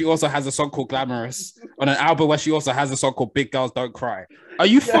album where she also has a song called Glamorous. On an album where she also has a song called Big Girls Don't Cry. Are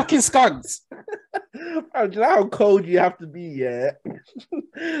you fucking skunks? Do you know how cold you have to be,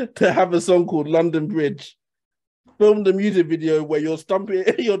 to have a song called London Bridge? Film the music video where you're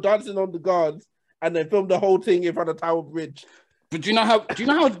dancing on the guards, and then film the whole thing in front of Tower Bridge. But do you know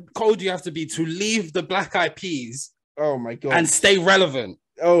how cold you have to be to leave the Black Eyed Peas? Oh my god! And stay relevant.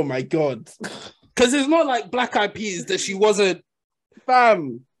 Oh my god! Because it's not like Black Eyed Peas that she wasn't.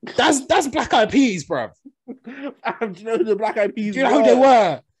 Fam, that's Black Eyed Peas, bruv. Do you know who the Black Eyed Peas? Do you know who they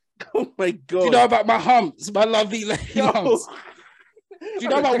were? Oh my god! Do you know about my humps, my lovely lady humps? Do you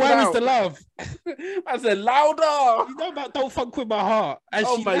know about Where Is the Love? I said louder. You know about Don't Fuck With My Heart? And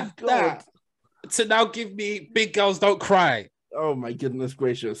oh she my left god! That to now give me Big Girls Don't Cry. Oh my goodness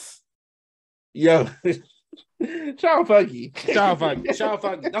gracious! Yo, shout out Fergie. Shout out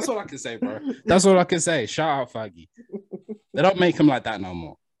Fergie. That's all I can say, bro. That's all I can say. Shout out Fergie. They don't make him like that no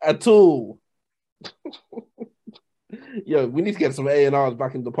more at all. Yo, we need to get some A&Rs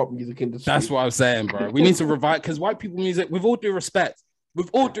back in the pop music industry. That's what I'm saying, bro. We need to revive, because white people music, with all due respect,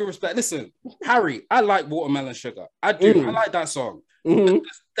 listen, Harry, I like Watermelon Sugar. I do. I like that song. Mm-hmm.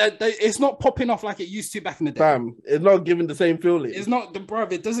 It's not popping off like it used to back in the day. Damn, it's not giving the same feeling. It's not,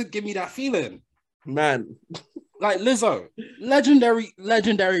 bruv, it doesn't give me that feeling. Man. Like Lizzo,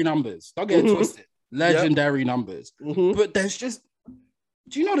 legendary numbers. Don't get it twisted. Legendary numbers. Mm-hmm. But there's just,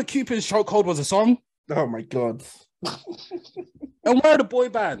 do you know the Cupid's Chokehold was a song? Oh my god. And where are the boy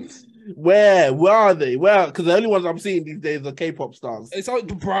bands? Where are they? Well, because the only ones I'm seeing these days are K-pop stars. It's like,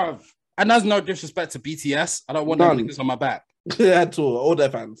 bruv. And that's no disrespect to BTS. I don't want them niggas on my back. At all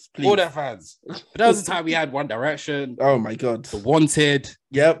their fans, please. All their fans. But that was the time we had One Direction. Oh my god. The Wanted.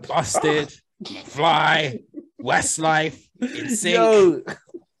 Yep. Busted. Fly. Westlife. NSYNC. Yo.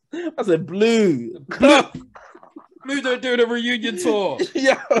 I said Blue. Blue don't do the reunion tour.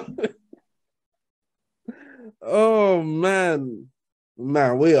 Yeah. Oh man,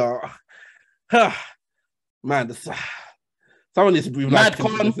 we are. Man, someone needs to breathe life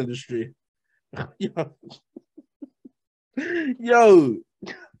into this industry. Yo,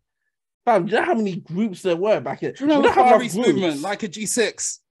 fam, do you know how many groups there were back in? Do you know the Far East movement, like a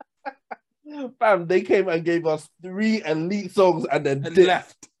G6? Fam, they came and gave us 3 elite songs and then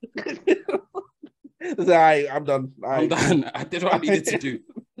left. So, I'm done. I'm done. I did what I needed to do.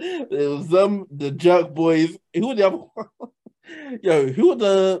 It was them, the Jerk Boys. Who were the other one? Yo, who were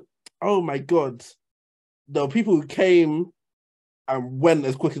the... Oh my God. The people who came and went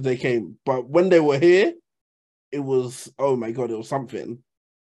as quick as they came. But when they were here, it was... Oh my God, it was something.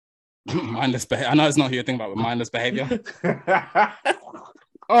 Mindless behavior. I know it's not who you're thinking about, but mindless behavior.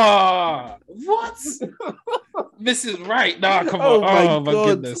 Oh, what? Mrs. Right. Nah, come on. Oh my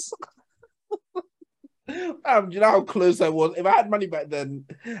goodness. Do you know how close I was? If I had money back then,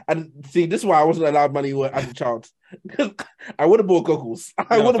 and see, this is why I wasn't allowed money as a child. Because I would have bought goggles.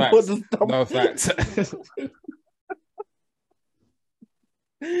 I would have bought the stuff. No facts.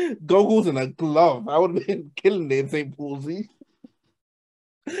 Goggles and a glove. I would have been killing it in St. Paul's.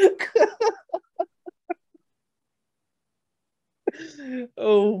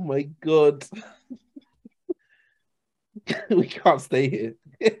 Oh my god. We can't stay here.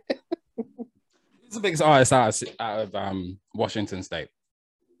 Who's the biggest artist out of Washington State?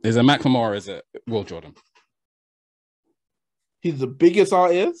 Is it Macklemore or is it Will Jordan? He's the biggest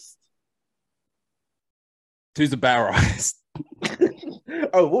artist. Who's the better artist?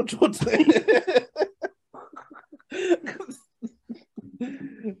 Oh, Will Jordan.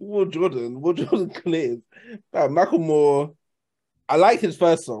 Will Jordan clears. Macklemore, I like his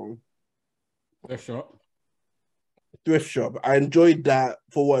first song. Thrift Shop. I enjoyed that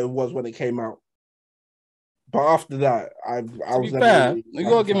for what it was when it came out. But after that, I was never fair. Really, you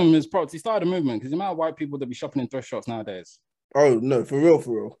gotta give him his props. He started a movement because the amount of white people that be shopping in thrift shops nowadays. Oh no, for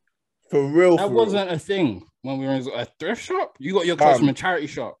real. That wasn't a thing when we were in a thrift shop. You got your clothes from a charity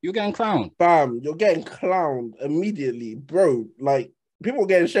shop. You're getting clowned. Bam, you're getting clowned immediately, bro. Like people were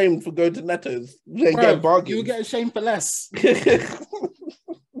getting shamed for going to Netto's. Getting bargains. You were getting shamed for less.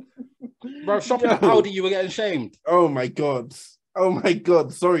 Bro, shopping at Aldi, you were getting shamed. Oh my god.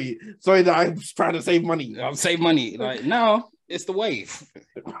 Sorry that I'm trying to save money. I'm saving money. Like now, it's the wave.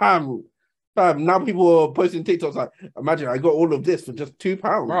 Bam. Now people are posting TikToks like, imagine I got all of this for just £2.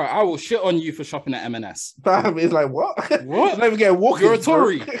 Bro, I will shit on you for shopping at M&S. Bam, it's like what? What? Not even getting walking. You're a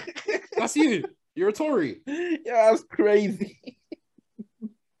Tory. That's you. You're a Tory. Yeah, that's crazy.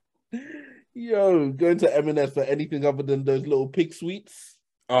 Yo, going to M&S for anything other than those little pig sweets.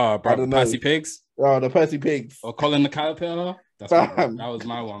 Oh, bro, the Percy Pigs. Oh, the Percy Pigs. Or Colin the Caterpillar. That was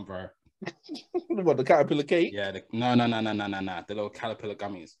my one, bro. What, the caterpillar cake? Yeah, no. The little caterpillar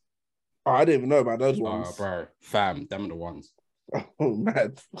gummies. Oh, I didn't even know about those ones. Oh, bro. Fam, them are the ones. Oh,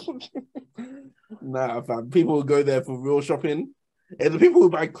 man. Nah, fam. People will go there for real shopping. And the people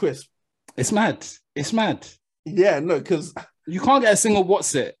who buy crisp. It's mad. Yeah, no, because... You can't get a single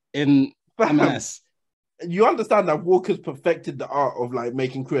what's it in M&S. You understand that Walker's perfected the art of, like,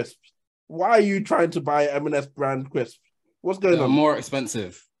 making crisps. Why are you trying to buy M&S brand crisps? What's going on? More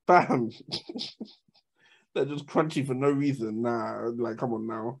expensive. Fam. They're just crunchy for no reason. Nah, like, come on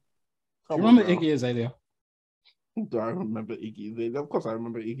now. Do you remember Iggy Azalea? Do I remember Iggy Azalea? Of course I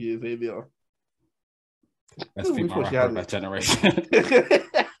remember Iggy Azalea. Best female rapper of that generation.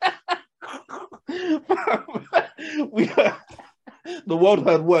 The world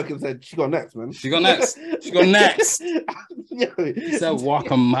heard work and said, she got next, man. She got next. He said,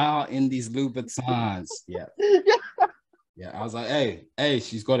 walk a mile in these Louboutins. Yeah. Yeah, I was like, hey,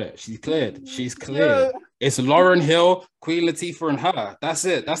 she's got it. She's cleared. Yeah. It's Lauryn Hill, Queen Latifah, and her. That's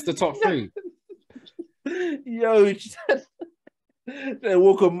it. That's the top three. Yo, she said, they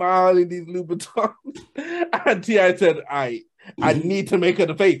walk a mile in these Louboutins. And T.I. said, I need to make her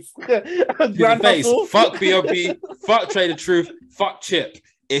the face. The face. Fuck B.O.B. Fuck Trader Truth. Fuck Chip.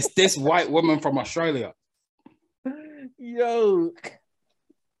 It's this white woman from Australia. Yo.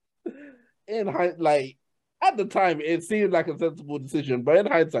 At the time, it seemed like a sensible decision, but in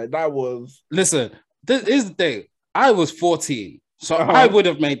hindsight, that was... Listen, this is the thing. I was 14, so I would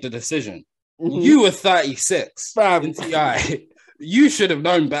have made the decision. Mm-hmm. You were 36 in TI. You should have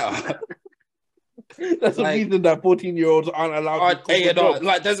known better. That's the reason that 14-year-olds aren't allowed to...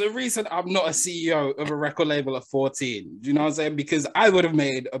 Like, there's a reason I'm not a CEO of a record label at 14. Do you know what I'm saying? Because I would have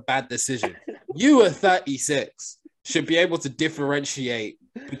made a bad decision. You were 36. Should be able to differentiate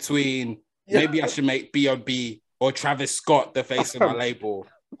between... Maybe I should make B.O.B. or Travis Scott the face of my label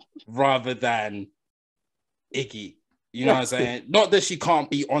rather than Iggy. You know what I'm saying? Not that she can't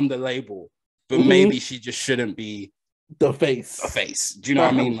be on the label, but maybe she just shouldn't be the face. Do you know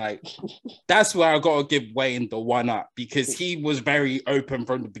what I mean? Like, that's where I got to give Wayne the one up because he was very open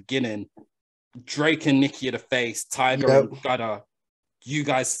from the beginning. Drake and Nicki are the face, Tiger and Gunna. You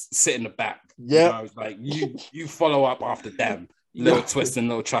guys sit in the back. Yeah. You know, like you follow up after them. Little Twist and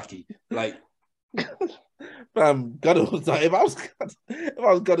Little Chucky, like, Gunna was like, if I was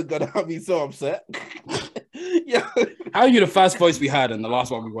Gunna, I'd be so upset. Yeah, how are you the first voice we heard and the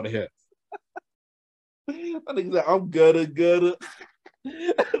last one we want to hear? I think like, I'm Gunna.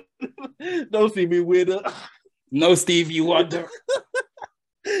 Don't see me with her. No Stevie Wonder.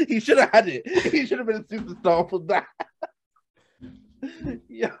 He should have had it. He should have been a superstar for that.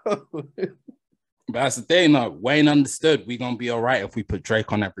 Yo. But that's the thing, though. Wayne understood we're going to be all right if we put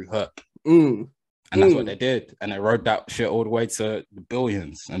Drake on every hook. And that's what they did. And they rode that shit all the way to the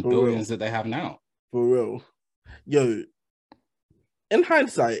billions and billions that they have now. For real. Yo, in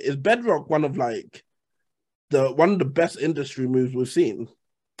hindsight, is Bedrock one of the best industry moves we've seen?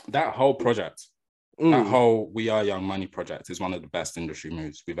 That whole project, that whole We Are Young Money project is one of the best industry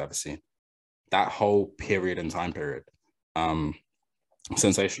moves we've ever seen. That whole period and time period.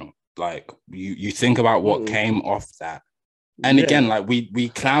 Sensational. Like you think about what came off that And again, like we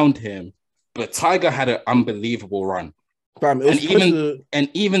clowned him, but Tyga had an unbelievable run. Fam, and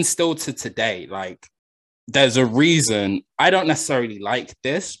even still to today, like there's a reason. I don't necessarily like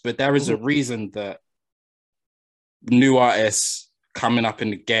this, but there is a reason that new artists coming up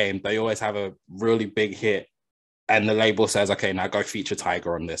in the game, they always have a really big hit, and the label says, okay, now go feature Tyga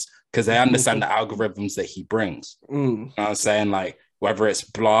on this, because they understand the algorithms that he brings. You know what I'm saying? Like, whether it's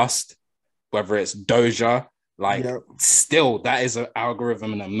Blast, whether it's Doja, like, still, that is an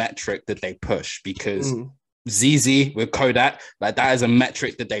algorithm and a metric that they push, because ZZ with Kodak, like, that is a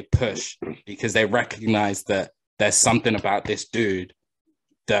metric that they push, because they recognize that there's something about this dude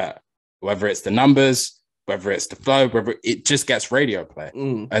that, whether it's the numbers, whether it's the flow, whether it just gets radio play.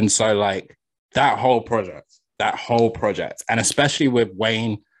 And so, like, that whole project, and especially with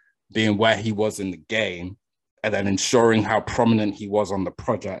Wayne being where he was in the game, and then ensuring how prominent he was on the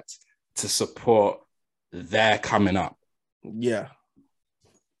project to support their coming up. Yeah,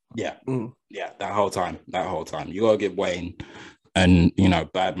 that whole time. You gotta give Wayne and, you know,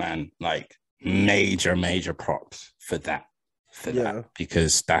 Birdman, like, major props for that.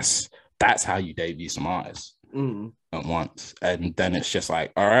 Because that's how you debut some artists at once. And then it's just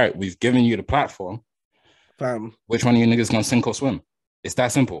like, all right, we've given you the platform. Fam. Which one of you niggas gonna sink or swim? It's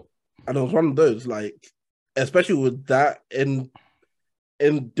that simple. And it was one of those, like, especially with that, in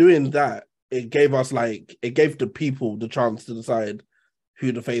doing that, it gave the people the chance to decide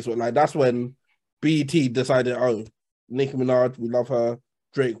who the face was. Like, that's when BET decided, oh, Nicki Minaj, we love her.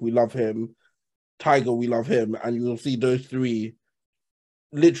 Drake, we love him. Tyga, we love him. And you'll see those three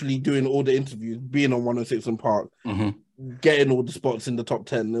literally doing all the interviews, being on 106 & Park, getting all the spots in the top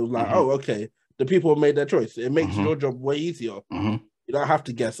 10. It was like, oh, okay, the people have made their choice. It makes your job way easier. You don't have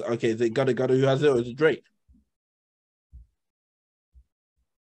to guess, okay, is it Gudda who has it, or is it Drake?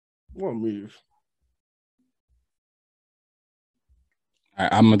 What a move. All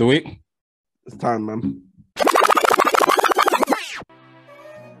right, album of the week. It's time, man.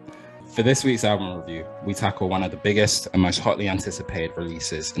 For this week's album review, we tackle one of the biggest and most hotly anticipated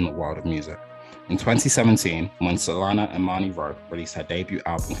releases in the world of music. In 2017, when Solana Imani Rowe released her debut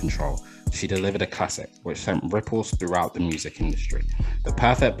album, Control, she delivered a classic which sent ripples throughout the music industry. The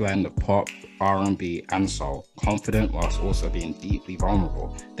perfect blend of pop, R&B, and soul, confident whilst also being deeply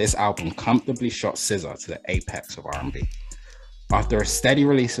vulnerable, this album comfortably shot SZA to the apex of R&B. After a steady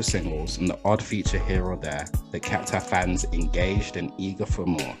release of singles and the odd feature here or there that kept her fans engaged and eager for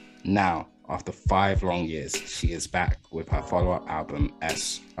more, now, after 5 long years, she is back with her follow-up album,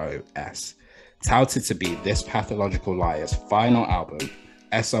 SOS. Touted to be this pathological liar's final album,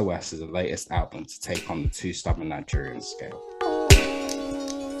 SOS is the latest album to take on the Too Stubborn Nigerians scale.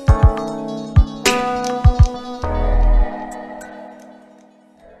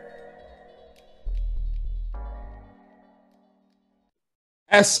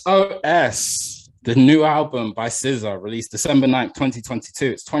 SOS, the new album by SZA, released December 9th, 2022.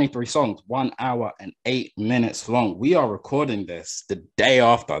 It's 23 songs, 1 hour and 8 minutes long. We are recording this the day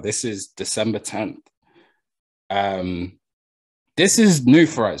after. This is December 10th. This is new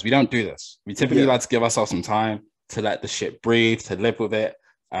for us. We don't do this. We typically like to give ourselves some time to let the shit breathe, to live with it,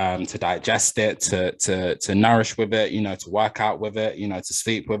 to digest it, to nourish with it, you know, to work out with it, you know, to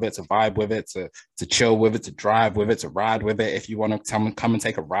sleep with it, to vibe with it, to chill with it, to drive with it, to ride with it. If you want to come and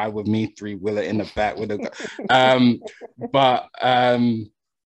take a ride with me, 3-wheeler in the back with it.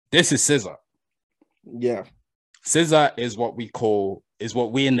 This is SZA. Yeah. SZA is what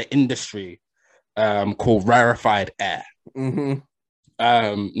we in the industry call rarefied air.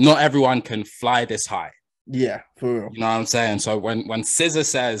 Not everyone can fly this high. Yeah, for real. You know what I'm saying? So when SZA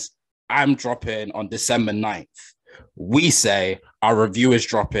says, I'm dropping on December 9th, we say our review is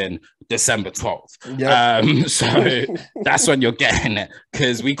dropping December 12th. Yep. So that's when you're getting it,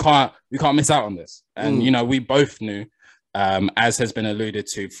 because we can't miss out on this. And, you know, we both knew, as has been alluded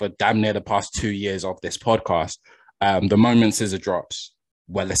to for damn near the past 2 years of this podcast, the moment SZA drops,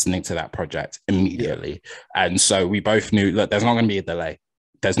 we're listening to that project immediately. Yeah. And so we both knew, look, there's not going to be a delay.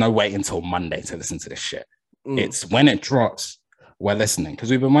 There's no wait until Monday to listen to this shit. It's when it drops, we're listening, because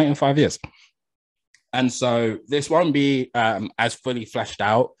we've been waiting 5 years. And so this won't be as fully fleshed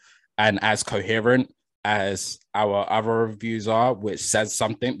out and as coherent as our other reviews are, which says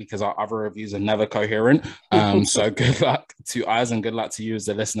something, because our other reviews are never coherent. So good luck to us and good luck to you as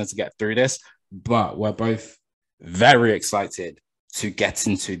the listener to get through this. But we're both very excited to get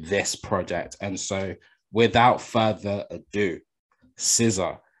into this project. And so without further ado,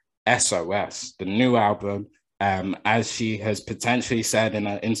 SZA, SOS, the new album. As she has potentially said in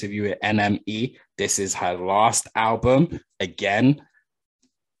an interview with NME, this is her last album. Again,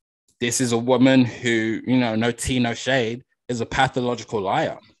 this is a woman who, you know, no tea, no shade, is a pathological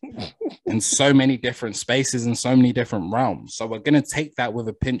liar in so many different spaces and so many different realms. So we're going to take that with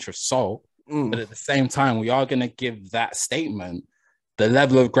a pinch of salt. But at the same time, we are going to give that statement the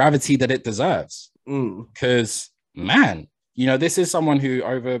level of gravity that it deserves. Because, man, you know, this is someone who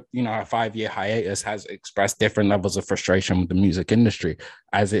over, you know, a 5-year hiatus has expressed different levels of frustration with the music industry,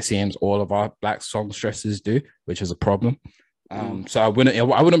 as it seems all of our Black songstresses do, which is a problem. So I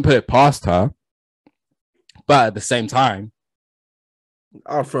wouldn't put it past her. But at the same time,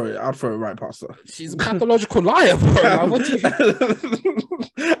 I'll throw it right past her. She's a pathological liar, bro. Like, what do you...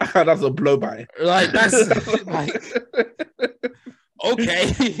 That's a blow by. Like, that's like,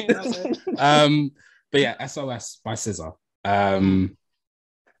 okay. You know but yeah, SOS by SZA.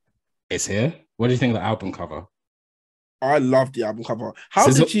 It's here. What do you think of the album cover? I love the album cover. How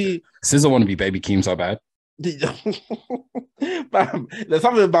did she... SZA want to be Baby Keem so bad. Bam. There's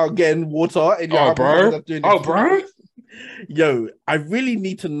something about getting water in your album. Bro. Yo, I really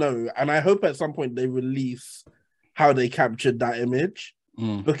need to know, and I hope at some point they release how they captured that image,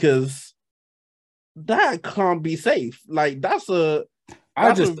 because that can't be safe. Like,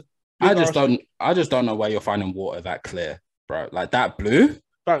 I just don't know where you're finding water that clear, bro. Like that blue.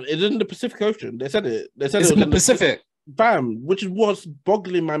 Bam, it's in the Pacific Ocean. They said it. It's in the Pacific. Bam, which is what's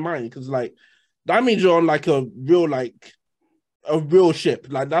boggling my mind, because like that means you're on like a real ship.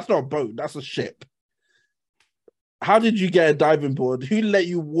 Like, that's not a boat, that's a ship. How did you get a diving board? Who let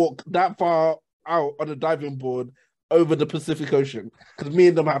you walk that far out on a diving board over the Pacific Ocean? Because me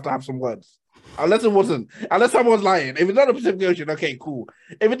and them have to have some words. Unless someone's lying. If it's not the Pacific Ocean, okay, cool.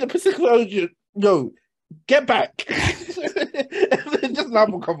 If it's the Pacific Ocean, no, get back. It's just an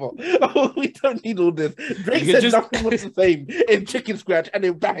album cover. Oh, we don't need all this. Drake said nothing was the same in Chicken Scratch, and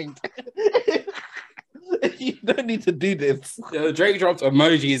it banged. You don't need to do this. Drake dropped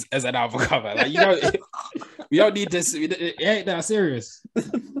emojis as an album cover. Like, you know, we don't need this. It ain't that serious.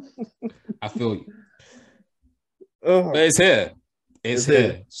 I feel you. But it's here. It's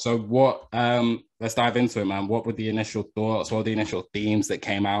here. So what? Let's dive into it, man. What were the initial thoughts? What were the initial themes that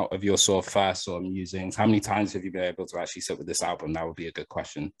came out of your sort of first sort of musings? How many times have you been able to actually sit with this album? That would be a good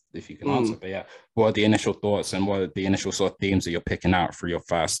question if you can answer. But yeah, what are the initial thoughts and what are the initial sort of themes that you're picking out for your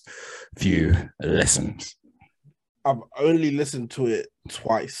first few listens? I've only listened to it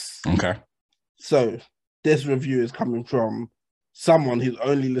twice. Okay. So this review is coming from someone who's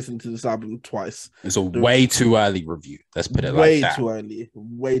only listened to this album twice. It's a way too early review. Let's put it like that.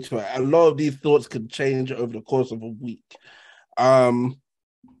 Way too early. A lot of these thoughts could change over the course of a week.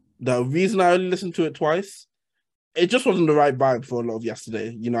 The reason I only listened to it twice, it just wasn't the right vibe for a lot of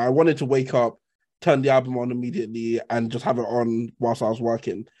yesterday. You know, I wanted to wake up, turn the album on immediately, and just have it on whilst I was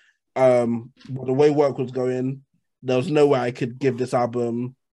working. But the way work was going, there was no way I could give this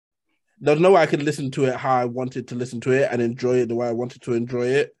album... There's no way I could listen to it how I wanted to listen to it and enjoy it the way I wanted to enjoy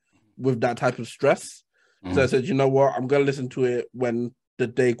it with that type of stress. So I said, you know what? I'm going to listen to it when the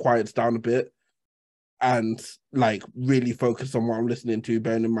day quiets down a bit and like really focus on what I'm listening to,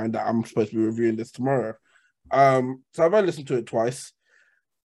 bearing in mind that I'm supposed to be reviewing this tomorrow. So I've only listened to it twice.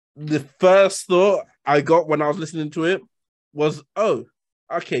 The first thought I got when I was listening to it was, oh,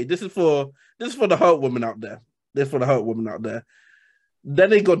 okay, this is for the hurt woman out there.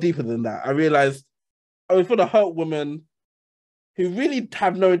 Then it got deeper than that. I realized, oh, it's for the hurt women who really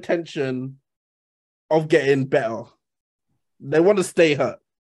have no intention of getting better. They want to stay hurt,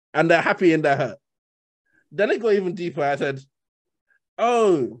 and they're happy in their hurt. Then it got even deeper. I said,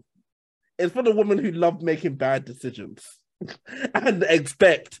 oh, it's for the women who love making bad decisions and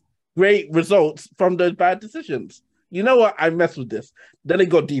expect great results from those bad decisions. You know what? I messed with this. Then it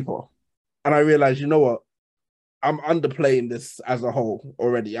got deeper, and I realized, you know what? I'm underplaying this as a whole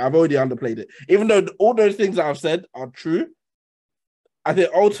already. I've already underplayed it. Even though all those things that I've said are true, I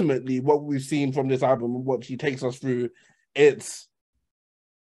think ultimately what we've seen from this album and what she takes us through, it's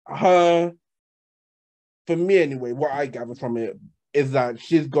her, for me anyway, what I gather from it is that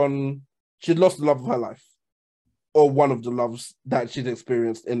she's lost the love of her life, or one of the loves that she's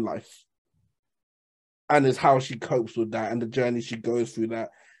experienced in life. And it's how she copes with that and the journey she goes through that.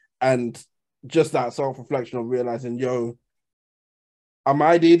 And just that self-reflection of realizing, yo, am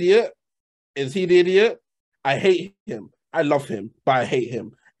I the idiot? Is he the idiot? I hate him. I love him, but I hate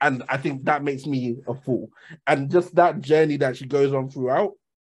him. And I think that makes me a fool. And just that journey that she goes on throughout,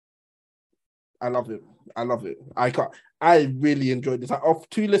 I love it. I really enjoyed this. Off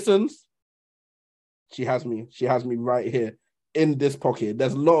 2 listens, she has me right here in this pocket.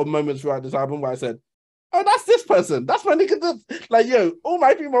 There's a lot of moments throughout this album where I said, oh, that's this person. That's my nigga. Like, yo, all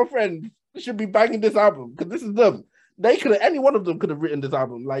my female friends should be banging this album because this is them. Any one of them could have written this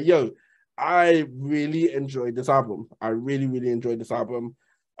album. Like, yo, I really enjoyed this album. I really, really enjoyed this album.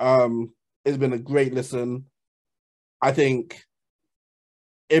 It's been a great listen. I think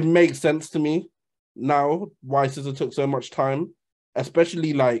it makes sense to me now why SZA took so much time,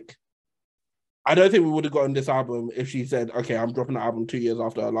 especially like I don't think we would have gotten this album if she said, "Okay, I'm dropping the album 2 years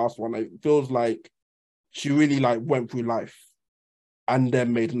after her last one." It feels like she really like went through life and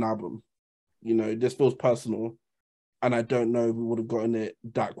then made an album. You know, this feels personal, and I don't know if we would have gotten it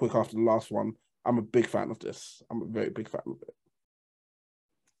that quick after the last one. I'm a big fan of this. I'm a very big fan of it.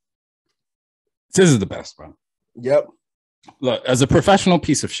 This is the best, man. Yep. Look, as a professional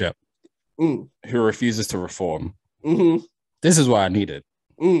piece of shit who refuses to reform, this is what I needed.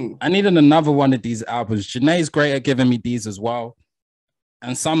 I needed another one of these albums. Janae's great at giving me these as well.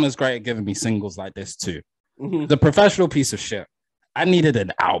 And Summer's great at giving me singles like this too. The professional piece of shit. I needed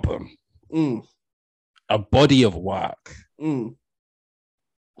an album. A body of work.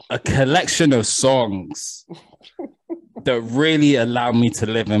 A collection of songs that really allow me to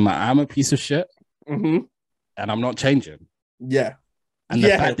live in my I'm a piece of shit. And I'm not changing. Yeah. And the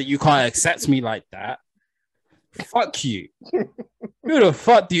fact that you can't accept me like that, fuck you. Who the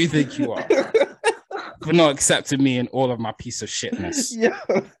fuck do you think you are? For not accepting me in all of my piece of shitness. Yeah.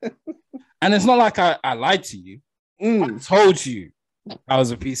 And it's not like I lied to you. I told you I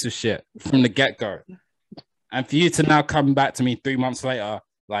was a piece of shit from the get-go. And for you to now come back to me 3 months later,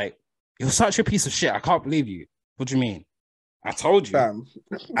 like, you're such a piece of shit. I can't believe you. What do you mean? I told you. Bam.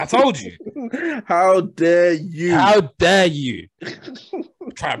 I told you. How dare you? How dare you?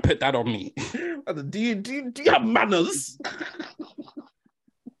 Try and put that on me. Do you have manners?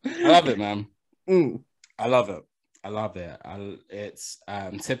 I love it, man. I love it. I love it. It's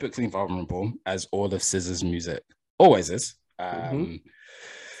typically vulnerable, as all of SZA's music always is.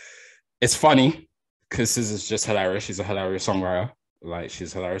 It's funny because SZA's just hilarious. She's a hilarious songwriter. Like,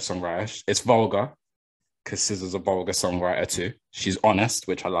 she's a hilarious songwriter. It's vulgar because SZA's a vulgar songwriter too. She's honest,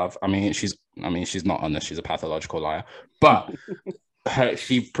 which I love. I mean, she's not honest. She's a pathological liar. But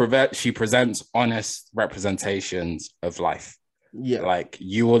she presents honest representations of life. Yeah. Like,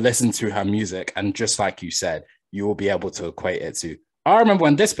 you will listen to her music, and just like you said, you will be able to equate it to, I remember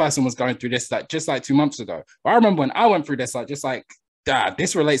when this person was going through this, like, just like 2 months ago. Or I remember when I went through this, like, just like,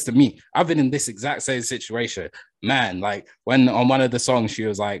 this relates to me. I've been in this exact same situation. Man, like, when on one of the songs, she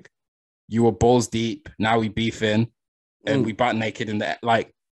was like, you were balls deep, now we beefing, and we butt naked in the,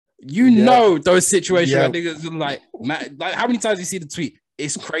 like, you know those situations where niggas are like, man, like, how many times you see the tweet?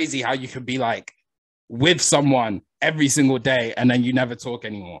 It's crazy how you can be like with someone every single day and then you never talk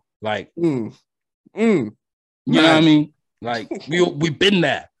anymore. Like, you know what I mean? Like, we've been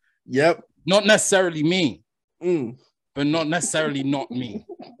there. Yep. Not necessarily me, but not necessarily not me,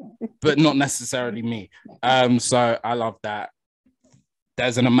 but not necessarily me. So I love that.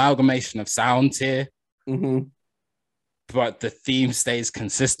 There's an amalgamation of sounds here, but the theme stays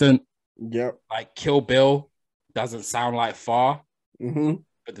consistent. Yep. Like, Kill Bill doesn't sound like Far,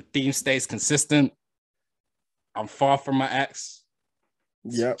 but the theme stays consistent. I'm far from my ex.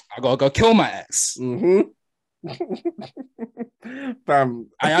 Yep. I gotta go kill my ex. Fam.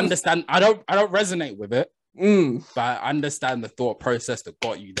 I understand. I don't resonate with it, but I understand the thought process that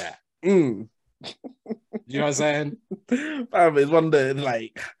got you there. You know what I'm saying? Fam, it's one that,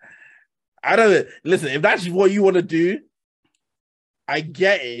 like, I don't know. Listen, if that's what you want to do, I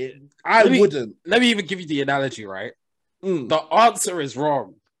get it. I wouldn't. Let me even give you the analogy, right? The answer is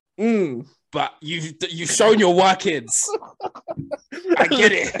wrong. But you've shown your workings. I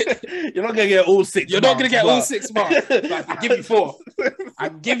get it. You're not gonna get all 6. You're not gonna get all 6 marks. But I can give you 4. I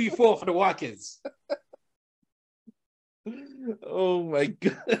can give you 4 for the workings. Oh my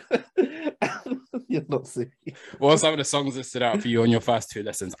god. You're not serious. What are some of the songs that stood out for you on your first 2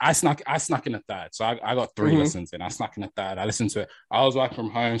 listens? I snuck in a third. So I got 3 listens in. I snuck in a third. I listened to it. I was working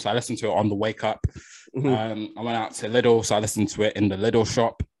from home, so I listened to it on the wake up. I went out to Lidl, so I listened to it in the Lidl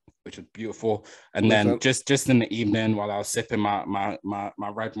shop, which was beautiful. And then just in the evening, while I was sipping my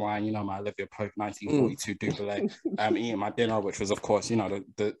red wine, you know, my Olivia Pope 1942 Dubélé, eating my dinner, which was, of course, you know,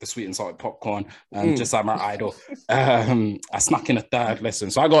 the sweet and salted popcorn, just like my idol. I snuck in a third listen.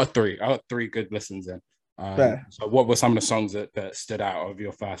 So I got 3. I got 3 good listens in. So what were some of the songs that stood out of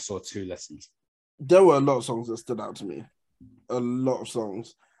your first or 2 listens? There were a lot of songs that stood out to me. A lot of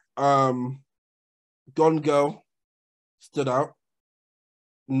songs. Gone Girl stood out.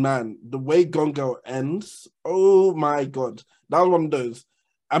 Man, the way Gone Girl ends, oh my god, that was one of those.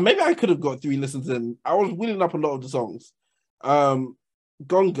 And maybe I could have got 3 listens in. I was wheeling up a lot of the songs. Gone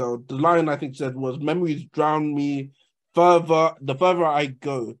Girl, the line I think said was, memories drown me the further I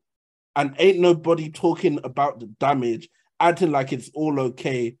go, and ain't nobody talking about the damage, acting like it's all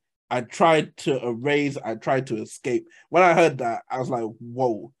okay, I tried to erase, I tried to escape. When I heard that, I was like,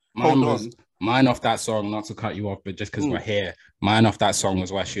 whoa, hold on. Mine off that song, not to cut you off, but just because we're here, mine off that song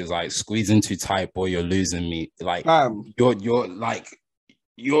was where she was like, squeezing too tight, boy, you're losing me. Like, you're like,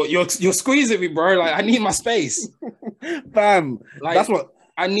 you're squeezing me, bro. Like, I need my space. Fam, like, that's what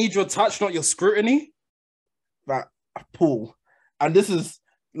I need your touch, not your scrutiny. That Paul. And this is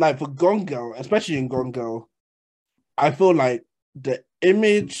like for Gone Girl, especially in Gone Girl, I feel like the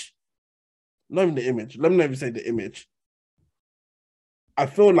image, not even the image, let me not even say the image. I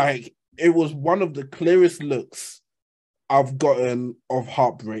feel like it was one of the clearest looks I've gotten of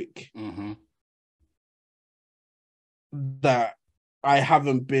heartbreak that I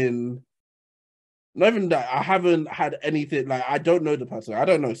haven't been, not even that, I haven't had anything, like, I don't know the person. I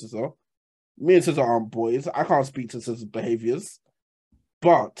don't know SZA. Me and SZA aren't boys. I can't speak to SZA's behaviors.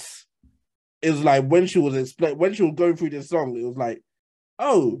 But it's like when she was going through this song, it was like,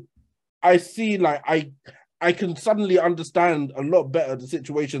 oh, I see, like, I can suddenly understand a lot better the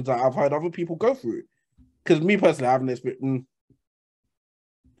situations that I've heard other people go through. Because me personally, I haven't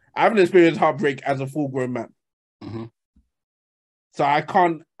experienced heartbreak as a full-grown man. So I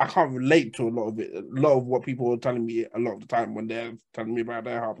can't relate to a lot of it. A lot of what people are telling me a lot of the time when they're telling me about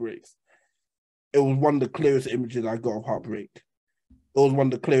their heartbreaks. It was one of the clearest images I got of heartbreak. It was one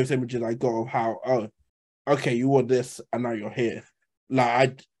of the clearest images I got of how, oh, okay, you were this and now you're here.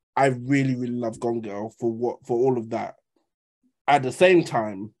 Like, I really, really love Gone Girl for all of that. At the same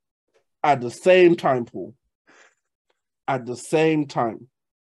time, Paul, at the same time,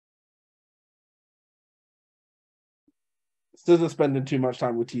 SZA spending too much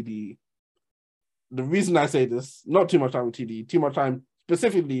time with TDE. The reason I say this, not too much time with TDE, too much time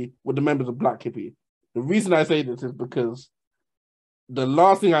specifically with the members of Black Hippie. The reason I say this is because the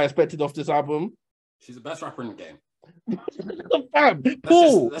last thing I expected off this album, she's the best rapper in the game.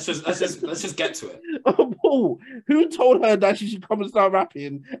 Paul, let's just get to it. Paul, who told her that she should come and start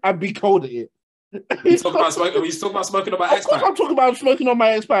rapping and be cold at it? You talking about smoking on my X-Pac? I'm talking about smoking on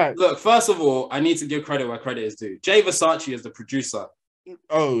my X-Pac. Look, first of all, I need to give credit where credit is due. Jay Versace is the producer.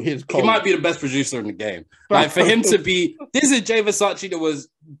 Oh, he might be the best producer in the game. Like, for him to be, this is Jay Versace that was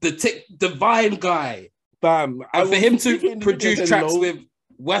the divine guy. Bam. And for him to produce tracks with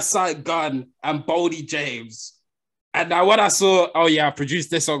Westside Gunn and Boldy James. And now when I saw, oh yeah, I produced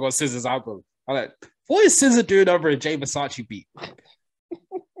this song on SZA's album, I'm like, what is SZA doing over a Jay Versace beat?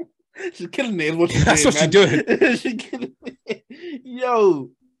 She's killing it. That's what she's doing. She's killing it.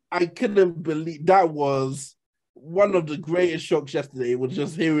 Yo, I couldn't believe that was one of the greatest shocks yesterday. Was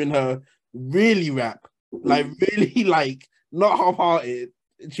just hearing her really rap, like really, like not half-hearted.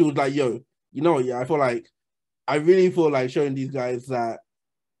 She was like, "Yo, you know what? Yeah, I really feel like showing these guys that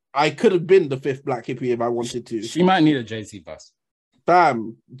I could have been the fifth Black Hippie if I wanted to." She might need a Jay-Z bus.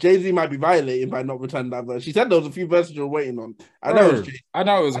 Bam, Jay-Z might be violated by not returning that verse. She said there was a few verses you were waiting on. I know it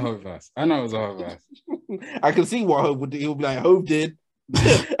was a Hove verse. I can see what Hove would do. He'll be like, Hove did.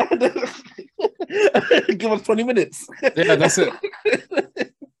 Give us 20 minutes. Yeah, that's it.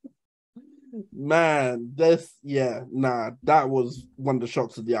 Man, that was one of the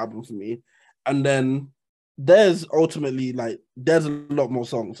shocks of the album for me. And then there's ultimately, like, there's a lot more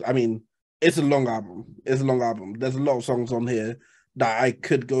songs. I mean, it's a long album. There's a lot of songs on here that I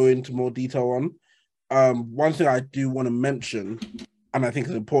could go into more detail on. One thing I do want to mention, and I think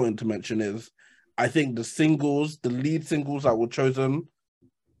it's important to mention, is I think the lead singles that were chosen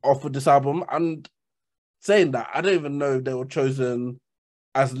off of this album, and saying that, I don't even know if they were chosen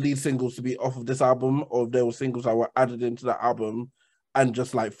as lead singles to be off of this album, or if they were singles that were added into the album and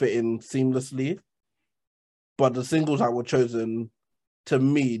just like fit in seamlessly. But the singles that were chosen, to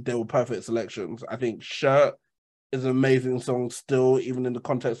me, they were perfect selections. I think Shirt is an amazing song still, even in the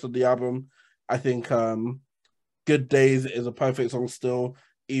context of the album. I think Good Days is a perfect song still,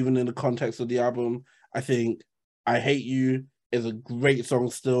 even in the context of the album. I think I Hate You is a great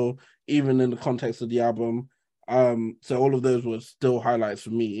song still, even in the context of the album. So all of those were still highlights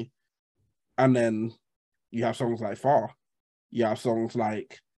for me. And then you have songs like Far. You have songs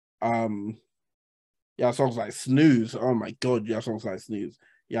like Snooze. Oh my god, you have songs like Snooze.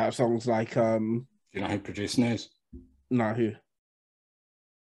 You have songs like you know who produced Snooze? No, who?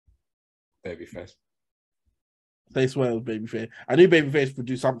 Babyface. They swear it was Babyface. I knew Babyface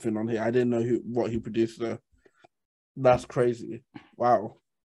produced something on here. I didn't know what he produced though. That's crazy. Wow.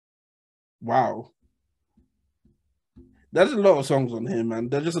 There's a lot of songs on here, man.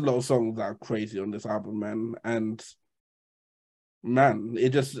 There's just a lot of songs that are crazy on this album, man. And man, it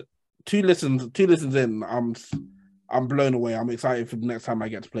just two listens in, I'm blown away. I'm excited for the next time I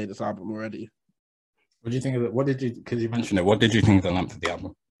get to play this album already. What do you think of it? Because you mentioned it, what did you think of the length of the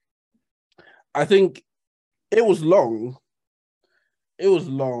album? I think it was long. It was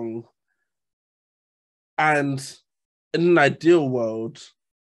long. And in an ideal world,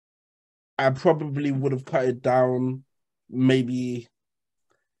 I probably would have cut it down maybe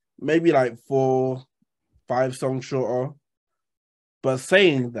like 4, 5 songs shorter. But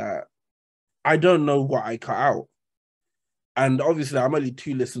saying that, I don't know what I cut out. And obviously, I'm only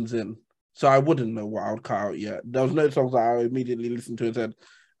 2 listens in, so I wouldn't know what I would cut out yet. There was no songs that I immediately listened to and said,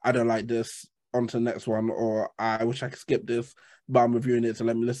 I don't like this, on to the next one, or I wish I could skip this, but I'm reviewing it, so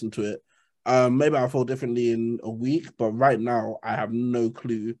let me listen to it. Maybe I'll feel differently in a week, but right now, I have no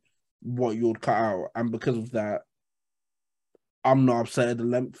clue what you would cut out. And because of that, I'm not upset at the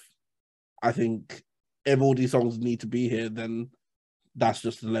length. I think if all these songs need to be here, then that's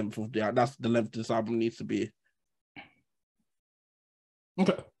just the length of that's the length this album needs to be.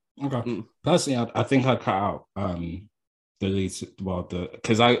 Okay. Personally, I think I'd cut out the lead,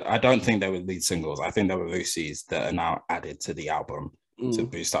 because I don't think they were lead singles. I think they were Lucy's that are now added to the album to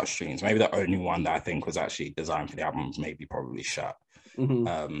boost up streams. Maybe the only one that I think was actually designed for the album was maybe probably Shut.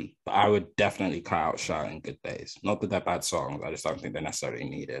 But I would definitely cut out Shut and Good Days. Not that they're bad songs, I just don't think they're necessarily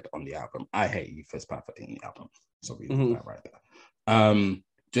needed on the album. I Hate You fits perfectly in the album, so we do that right there.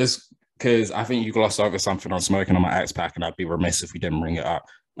 Just because I think you glossed over something on Smoking on My Axe Pack, and I'd be remiss if we didn't bring it up.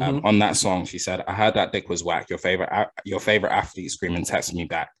 On that song, she said, "I heard that dick was whack. Your favorite athlete screaming, texting me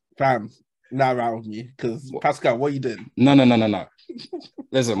back." Fam, not around me, because Pascal, what you did? No.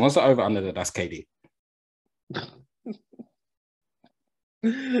 Listen, what's the over under that? That's KD.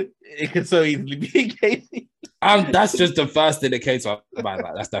 It could so easily be KD. That's just the first indicator about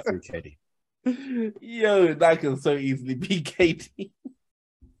that. That's definitely KD. Yo, that can so easily be KD.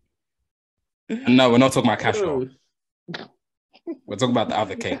 No, we're not talking about Cashflow. We're talking about the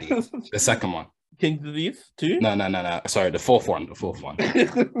other KD, the second one. King Disease too? No. Sorry, the fourth one.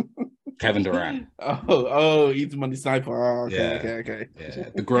 Kevin Durant. Easy Money Sniper. Oh, okay. Yeah,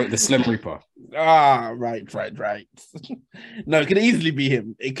 the Slim Reaper. Right. No, it could easily be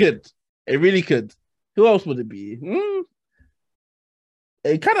him. It could. It really could. Who else would it be?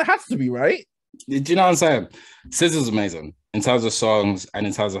 It kind of has to be, right? Do you know what I'm saying? SZA's amazing in terms of songs and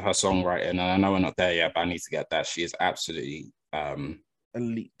in terms of her songwriting. And I know we're not there yet, but I need to get that. She is absolutely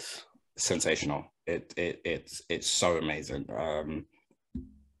elite, sensational. It's so amazing.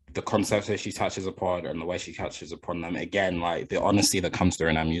 The concepts that she touches upon and the way she touches upon them, again, like the honesty that comes through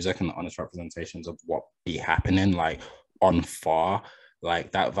in her music and the honest representations of what be happening, like on Far,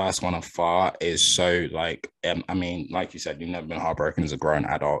 like that verse one of Far is so like, I mean, like you said, you've never been heartbroken as a grown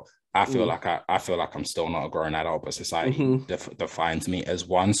adult. I feel like I'm still not a grown adult, but society defines me as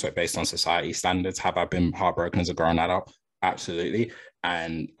one. So based on society standards, have I been heartbroken as a grown adult? Absolutely.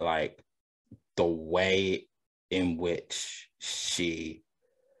 And like the way in which she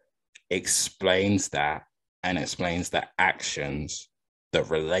explains that and explains the actions that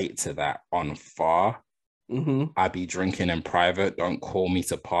relate to that on Far. I be drinking in private, don't call me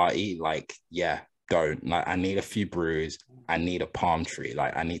to party. Like, yeah, don't. Like, I need a few brews, I need a palm tree,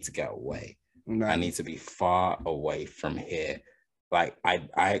 like I need to get away. I need to be far away from here. Like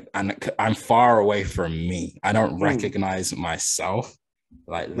I'm far away from me. I don't recognize myself.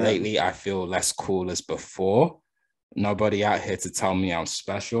 Like lately I feel less cool as before. Nobody out here to tell me I'm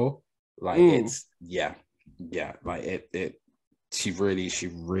special. Like it's like it she really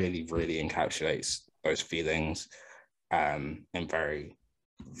encapsulates those feelings in very,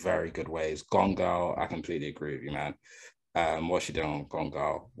 very good ways. Gone Girl, I completely agree with you, man. What she did on Gone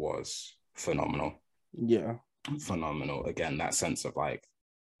Girl was phenomenal. Yeah. Phenomenal. Again, that sense of like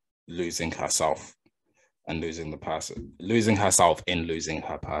losing herself and losing herself in losing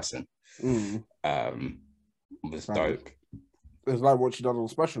her person was dope. It's like what she done on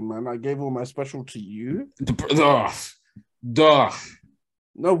Special, man. I gave all my special to you.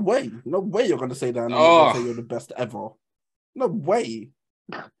 No way you're gonna say that and I'm gonna say you're the best ever. No way.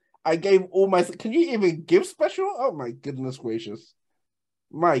 I gave all my... Can you even give special? Oh my goodness gracious.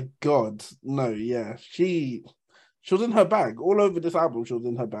 My God. No, yeah. She was in her bag. All over this album, she was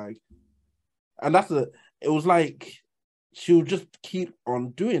in her bag. And it was like she would just keep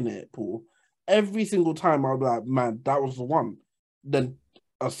on doing it, Paul. Every single time I was like, man, that was the one. Then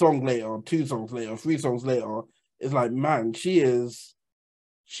a song later, 2 songs later, 3 songs later, it's like, man, she is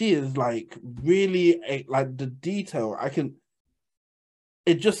like really like the detail.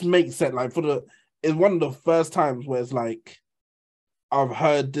 It just makes sense. Like it's one of the first times where it's like I've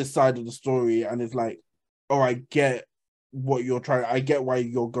heard this side of the story and it's like, oh, I get what you're trying. I get why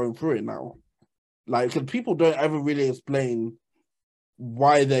you're going through it now. Like, because people don't ever really explain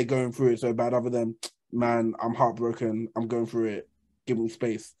why they're going through it so bad, other than, man, I'm heartbroken. I'm going through it. Give me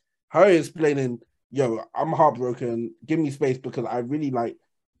space. her explaining, yo, I'm heartbroken. Give me space because I really like.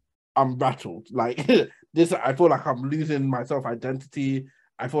 I'm rattled. Like this, I feel like I'm losing my self identity.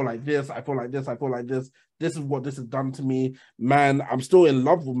 I feel like this. I feel like this. I feel like this. This is what this has done to me. Man, I'm still in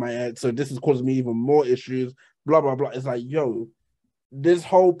love with my ex, so this is causing me even more issues. Blah blah blah. It's like, yo, this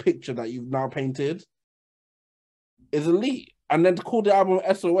whole picture that you've now painted is elite. And then to call the album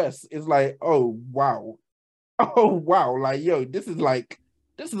SOS is like, oh wow. Oh wow. Like, yo, this is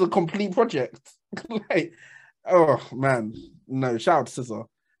a complete project. Like, oh man. No, shout out to SZA.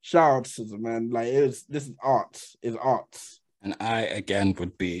 Shout out to SZA, man. Like, this is art. It's art. And I again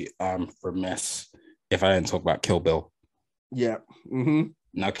would be remiss if I didn't talk about Kill Bill. Yeah. Mm-hmm.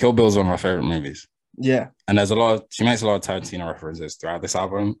 Now, Kill Bill is one of my favorite movies. Yeah. And she makes a lot of Tarantino references throughout this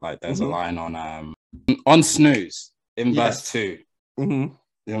album. Like there's a line on Snooze in verse 2. Mm-hmm.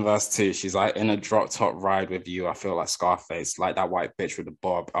 In verse 2, she's like, in a drop top ride with you, I feel like Scarface, like that white bitch with the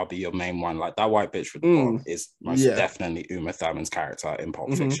bob, I'll be your main one. Like that white bitch with the bob is most definitely Uma Thurman's character in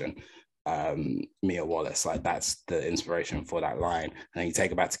Pulp Fiction. Mia Wallace, like that's the inspiration for that line. And then you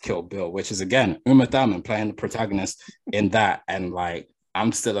take it back to Kill Bill, which is again Uma Thurman playing the protagonist in that. And like,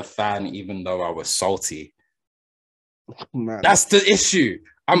 I'm still a fan, even though I was salty. Man. That's the issue.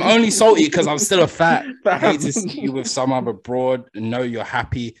 I'm only salty because I'm still a fan. Hate to see you with some other broad. Know you're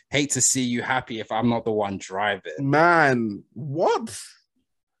happy. Hate to see you happy if I'm not the one driving. Man, what?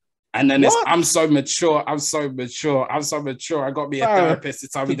 And then I'm so mature. I got me a therapist to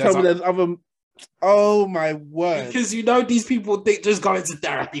tell me there's other. Oh my word! Because these people think just going to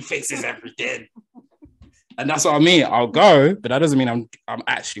therapy fixes everything. And that's what I mean. I'll go, but that doesn't mean I'm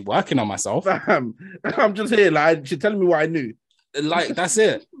actually working on myself. I'm just here. Like, she's telling me what I knew. Like, that's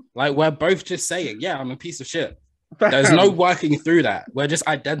it. Like, we're both just saying, yeah, I'm a piece of shit. There's no working through that. We're just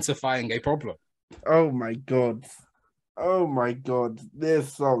identifying a problem. Oh my god.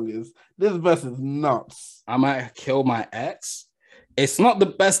 This verse is nuts. I might kill my ex. It's not the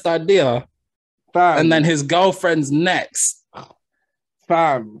best idea. Fam. And then his girlfriend's next.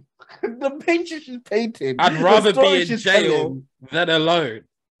 Fam. The picture she's painting. I'd rather be in jail than alone.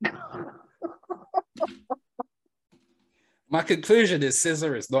 My conclusion is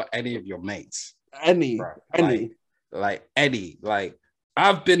SZA is not any of your mates. Any. Like,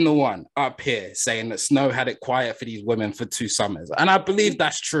 I've been the one up here saying that Snow had it quiet for these women for 2 summers. And I believe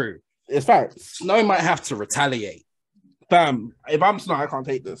that's true. It's facts. Snow might have to retaliate. Fam, if I'm Snow, I can't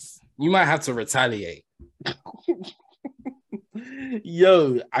take this. You might have to retaliate.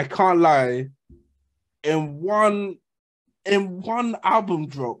 Yo, I can't lie. In one album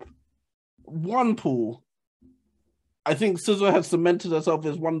drop, one pull, I think SZA has cemented herself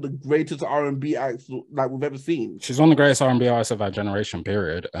as one of the greatest R&B acts like we've ever seen. She's one of the greatest R&B artists of our generation,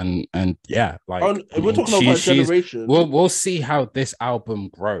 period. And yeah, like we're talking about generation. We'll see how this album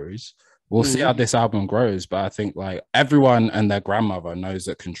grows. But I think like everyone and their grandmother knows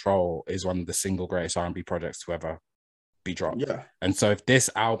that Control is one of the single greatest R&B projects to ever be dropped. Yeah. And so if this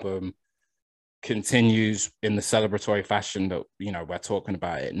album continues in the celebratory fashion that we're talking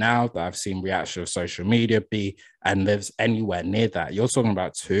about it now, that I've seen reaction of social media be, and lives anywhere near that, you're talking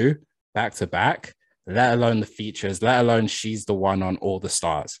about 2 back to back, let alone the features, let alone she's the one on All the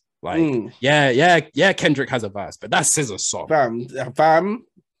Stars. Like yeah, Kendrick has a verse, but that's SZA's song. Fam,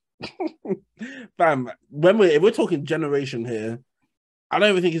 if we're talking generation here, I don't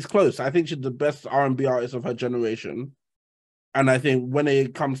even think it's close. I think she's the best R&B artist of her generation. And I think when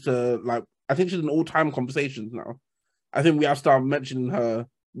it comes to like, I think she's in all-time conversations now. I think we have to start mentioning her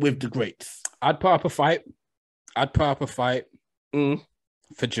with the greats. I'd put up a fight for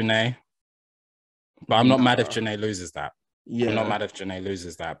Janae. But I'm not mad if Janae loses that. Yeah. I'm not mad if Janae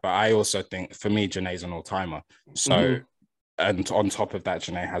loses that. But I also think, for me, Janae's an all-timer. So, and on top of that,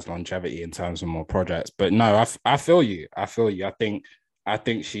 Janae has longevity in terms of more projects. But no, I feel you. I think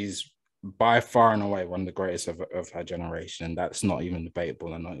she's by far and away one of the greatest of her generation. And that's not even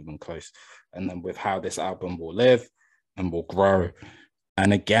debatable and not even close. And then with how this album will live and will grow.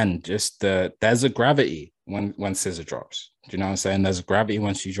 And again, just there's a gravity when SZA drops. Do you know what I'm saying? There's a gravity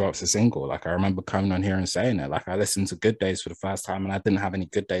when she drops a single. Like, I remember coming on here and saying it. Like, I listened to Good Days for the first time and I didn't have any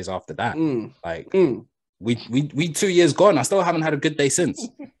good days after that. We 2 years gone. I still haven't had a good day since.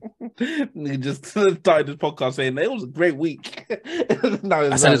 You just started this podcast saying it was a great week.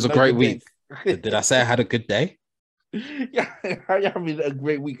 I said it was a great week. Did I say I had a good day? Yeah, I having a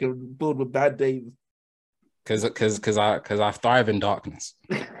great week filled with bad days. Because I thrive in darkness.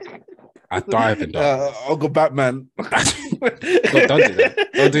 I thrive in darkness. I'll go Batman. Don't do that.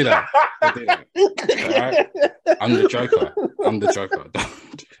 Don't do that. All right? I'm the Joker.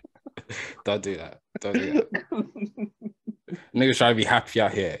 Don't do that. Niggas trying to be happy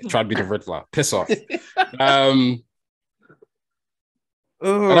out here. Trying to be the Riddler. Piss off. I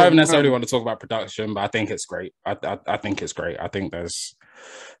don't even necessarily want to talk about production, but I think it's great. I think it's great. I think there's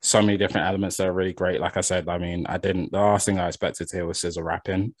so many different elements that are really great. Like I said, I mean, the last thing I expected to hear was SZA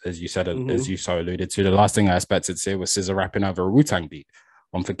rapping, as you said, as you so alluded to. The last thing I expected to hear was SZA rapping over a Wu-Tang beat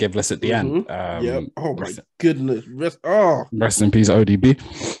on Forgiveless at the end. Yep. Oh my goodness. Rest in peace, ODB.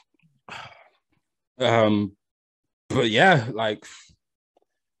 But yeah, like,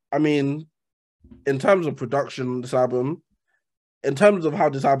 I mean, in terms of production on this album, in terms of how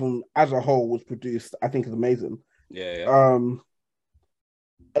this album as a whole was produced, I think it's amazing. Yeah.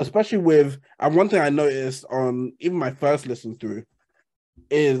 Especially with, and one thing I noticed on even my first listen through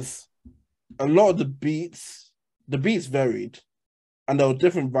is a lot of the beats varied, and there were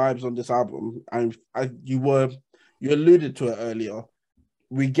different vibes on this album. And you alluded to it earlier.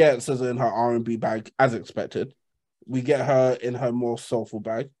 We get SZA in her R&B bag as expected. We get her in her more soulful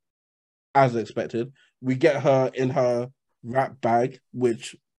bag as expected. We get her in her rap bag,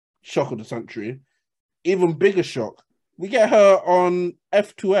 which shock of the century. Even bigger shock, we get her on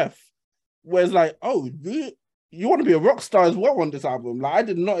F2F, where it's like, oh, you want to be a rock star as well on this album. Like, I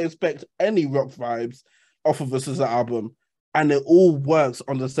did not expect any rock vibes off of a SZA album, and it all works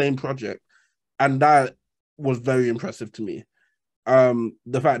on the same project, and that was very impressive to me.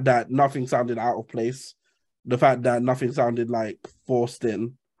 The fact that nothing sounded out of place, the fact that nothing sounded like forced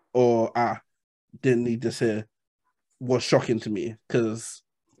in or didn't need this here, was shocking to me, because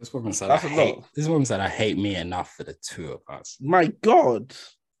this woman said I hate me enough for the two of us. My God.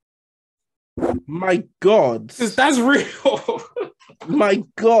 That's real. My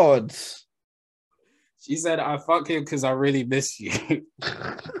God. She said, I fuck you because I really miss you.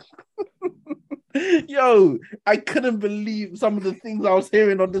 Yo, I couldn't believe some of the things I was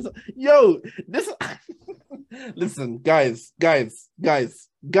hearing on this. Yo, this. Listen, guys.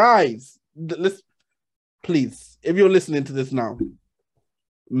 Listen, please, if you're listening to this now,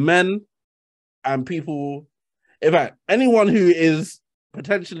 men and people, in fact, anyone who is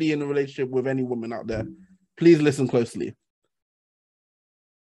potentially in a relationship with any woman out there, please listen closely.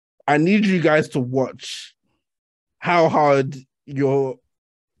 I need you guys to watch how hard your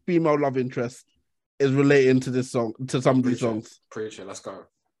female love interest is relating to this song, to some of these songs. Preach it, let's go.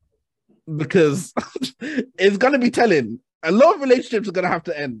 Because it's going to be telling. A lot of relationships are going to have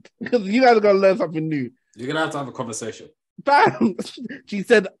to end because you guys are going to learn something new. You're going to have a conversation. Bam! She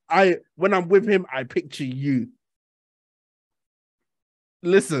said, when I'm with him, I picture you.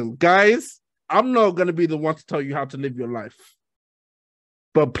 Listen, guys, I'm not going to be the one to tell you how to live your life.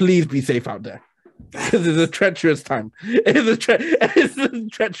 But please be safe out there. Because it's a treacherous time. It's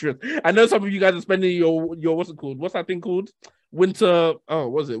treacherous. I know some of you guys are spending your what's it called? What's that thing called? Winter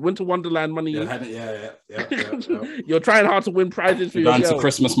Wonderland money. Yeah. You're trying hard to win prizes for your going to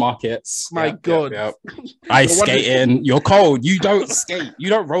Christmas markets. My God. Ice skating. You're cold. You don't skate. You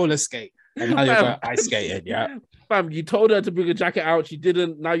don't roller skate. And now you're going ice skating, yeah. Fam, you told her to bring a jacket out. She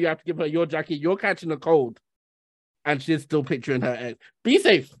didn't. Now you have to give her your jacket. You're catching a cold. And she's still picturing her ex. Be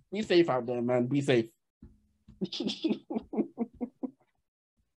safe. Be safe out there, man. Be safe.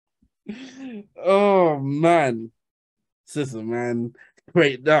 Oh, man. SZA, man.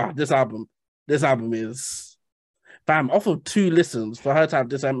 Great. This album is... Fam, off of 2 listens, for her to have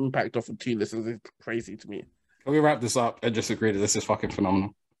this impact off of 2 listens is crazy to me. Can we wrap this up and just agree that this is fucking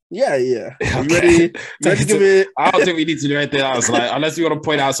phenomenal? Yeah. Are you ready? Let's give it... I don't think we need to do anything else. Like, unless you want to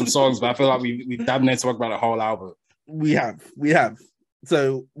point out some songs, but I feel like we damn near talk about the whole album. We have.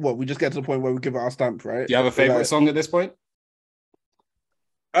 So what? We just get to the point where we give it our stamp, right? Do you have a favorite song at this point?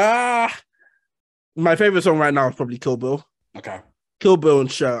 My favorite song right now is probably Kill Bill. Okay. Kill Bill and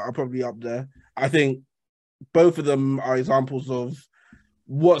Shirt are probably up there. I think both of them are examples of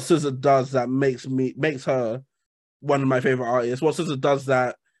what SZA does that makes her one of my favorite artists. What SZA does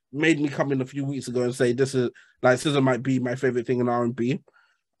that made me come in a few weeks ago and say this is like SZA might be my favorite thing in R&B.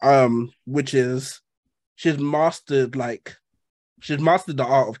 Which is she's mastered the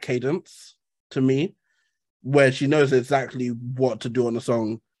art of cadence to me, where she knows exactly what to do on a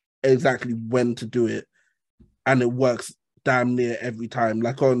song, exactly when to do it, and it works damn near every time.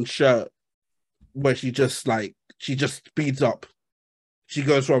 Like on Shirt, where she just speeds up. She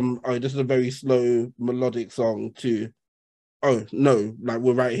goes from, oh, this is a very slow melodic song to, oh no, like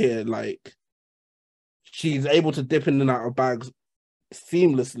we're right here. Like she's able to dip in and out of bags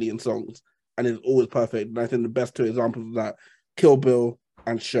seamlessly in songs, and it's always perfect. And I think the best 2 examples of that, Kill Bill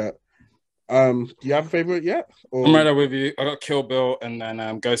and Shirt. Do you have a favorite yet? Or... I'm right there with you. I got Kill Bill and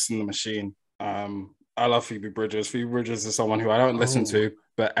then Ghost in the Machine. I love Phoebe Bridgers. Phoebe Bridgers is someone who I don't listen to,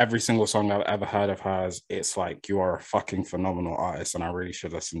 but every single song I've ever heard of hers, it's like, you are a fucking phenomenal artist, and I really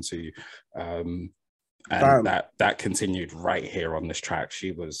should listen to you. And that continued right here on this track.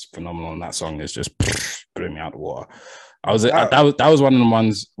 She was phenomenal, and that song is just blew me out the water. That was one of the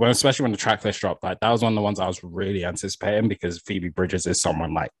ones when, especially when the track list dropped, like that was one of the ones I was really anticipating, because Phoebe Bridgers is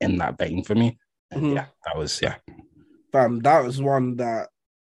someone like in that vein for me. And yeah, that was that was one that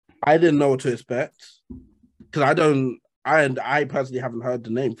I didn't know what to expect, because I personally haven't heard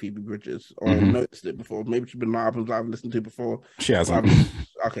the name Phoebe Bridgers or noticed it before. Maybe she's been on albums I've listened to before. She hasn't.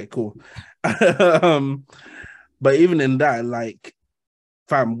 Okay, cool. But even in that, like,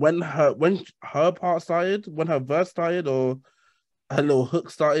 fam, when her part started, when her verse started, or her little hook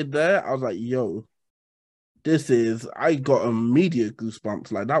started there, I was like, yo, I got immediate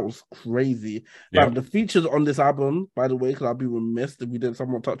goosebumps. Like, that was crazy. Yep. The features on this album, by the way, because I'd be remiss if we didn't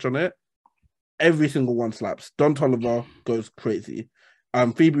someone touch on it, every single one slaps. Don Toliver goes crazy.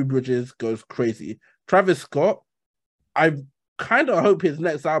 Phoebe Bridgers goes crazy. Travis Scott, I kind of hope his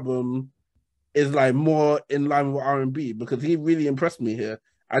next album is like more in line with R&B, because he really impressed me here.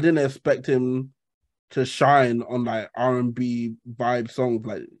 I didn't expect him to shine on like R&B vibe songs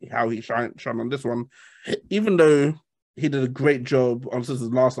like how he shine on this one, even though he did a great job on his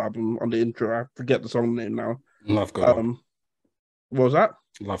last album on the intro. I forget the song name now. Love Galore. What was that?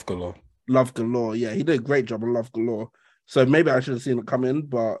 Love Galore. Love Galore. Yeah, he did a great job on Love Galore. So maybe I should have seen it come in,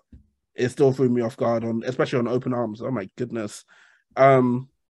 but it still threw me off guard, especially on Open Arms. Oh my goodness. And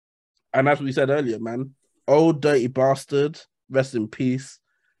as we said earlier, man, Old Dirty Bastard, rest in peace.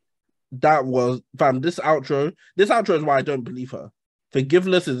 That was, fam, this outro is why I don't believe her.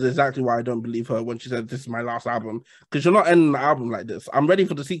 Forgiveless is exactly why I don't believe her when she said this is my last album, because you're not ending the album like this. I'm ready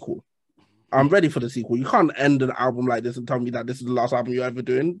for the sequel. You can't end an album like this and tell me that this is the last album you're ever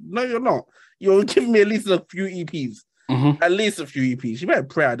doing. No, you're not. You're giving me at least a few EPs. At least a few EPs. You better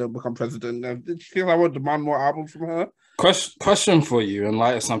pray I don't become president. Do you think I won't demand more albums from her? Question for you, in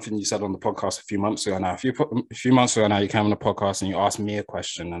light of something you said on the podcast a few months ago now. A few months ago now, you came on the podcast and you asked me a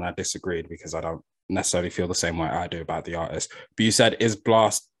question, and I disagreed because I don't necessarily feel the same way I do about the artist. But you said, is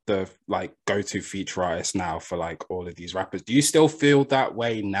Blxst the like go-to feature artist now for like all of these rappers? Do you still feel that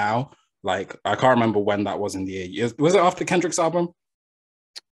way now? Like, I can't remember when that was in the year. Was it after Kendrick's album?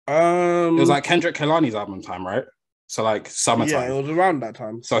 It was like Kendrick Kehlani's album time, right? So like summertime. Yeah, it was around that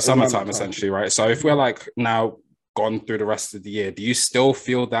time. So summertime, essentially, right? So if we're like now gone through the rest of the year, do you still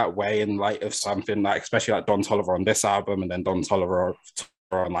feel that way in light of something like, especially like Don Toliver on this album, and then Don Toliver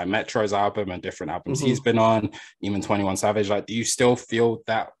on like Metro's album and different albums he's been on, even 21 Savage? Like, do you still feel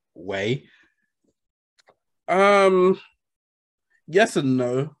that way? Yes and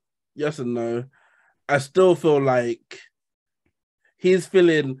no. I still feel like he's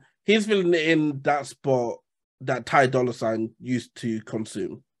filling in that spot that Ty Dolla $ign used to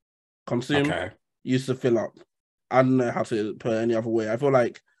consume. Used to fill up. I don't know how to put it any other way. I feel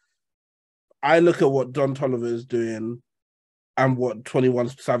like I look at what Don Toliver is doing and what 21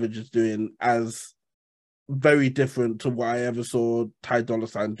 Savage is doing as very different to what I ever saw Ty Dolla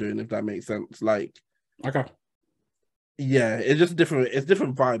 $ign doing, if that makes sense. Like, okay. Yeah, it's just different. It's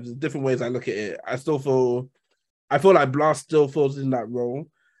different vibes. It's different ways I look at it. I feel like Blxst still falls in that role.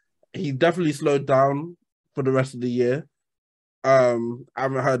 He definitely slowed down for the rest of the year. I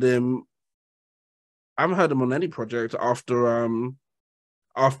haven't heard him on any project after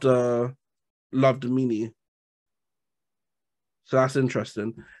Love Domini. So that's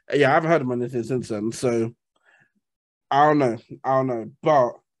interesting. Yeah, I haven't heard him on anything since then. So I don't know.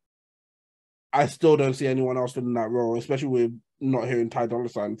 But I still don't see anyone else filling that role, especially with not hearing Ty Dolla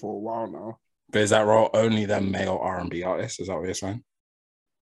 $ign for a while now. But is that role only them male R&B artists? Is that what you're saying?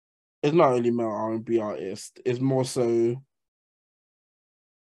 It's not only male R&B artists. It's more so...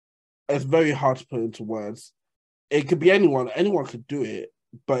 It's very hard to put into words. It could be anyone. Anyone could do it,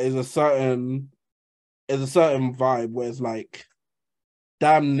 but it's a certain vibe where it's like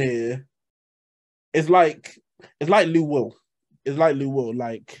damn near. It's like Lou Will.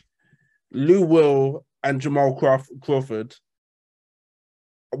 Like Lou Will and Jamal Crawford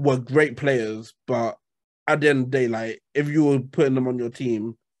were great players, but at the end of the day, like, if you were putting them on your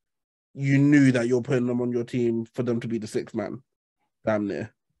team, you knew that you're putting them on your team for them to be the sixth man, damn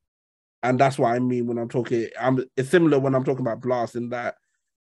near. And that's what I mean when I'm talking. It's similar when I'm talking about Blxst in that,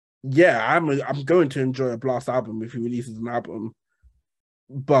 yeah, I'm going to enjoy a Blxst album if he releases an album,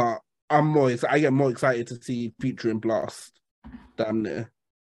 but I get more excited to see featuring Blxst, damn near.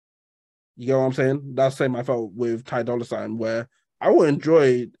 You get what I'm saying? That's the same I felt with Ty Dolla $ign, where I will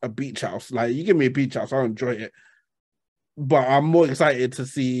enjoy a beach house. Like, you give me a beach house, I'll enjoy it. But I'm more excited to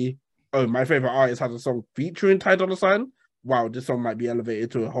see, my favorite artist has a song featuring Ty Dolla $ign wow, this song might be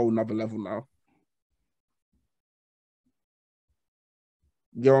elevated to a whole nother level now.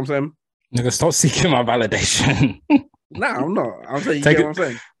 You know what I'm saying? Nigga, stop seeking my validation. Nah, I'm not. I'm saying, you get what I'm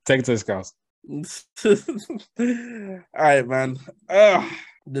saying? Take it to the scales. All right, man.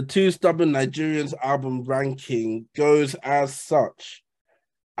 The Two Stubborn Nigerians album ranking goes as such.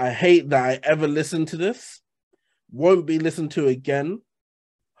 I hate that I ever listened to this. Won't be listened to again.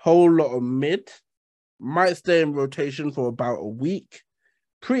 Whole lot of mid. Might stay in rotation for about a week.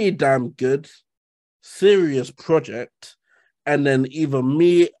 Pretty damn good. Serious project. And then either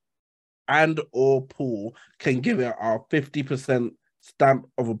me and or Paul can give it our 50% stamp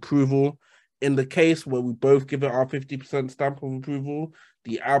of approval. In the case where we both give it our 50% stamp of approval,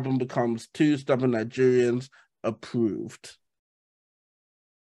 the album becomes Two Stubborn Nigerians approved.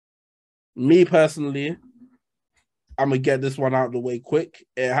 Me personally, I'm going to get this one out of the way quick.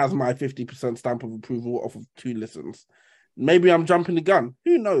 It has my 50% stamp of approval off of 2 listens. Maybe I'm jumping the gun.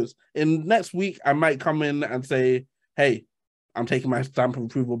 Who knows? In next week, I might come in and say, hey, I'm taking my stamp of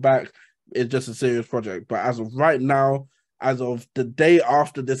approval back. It's just a serious project. But as of right now, as of the day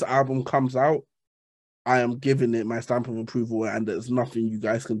after this album comes out, I am giving it my stamp of approval, and there's nothing you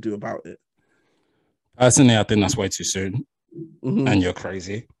guys can do about it. Personally, I think that's way too soon. Mm-hmm. And you're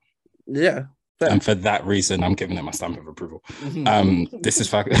crazy. Yeah. Fair. And for that reason, I'm giving it my stamp of approval. Mm-hmm. This is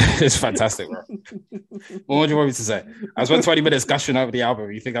it's fantastic, bro. What do you want me to say? I spent 20 minutes gushing over the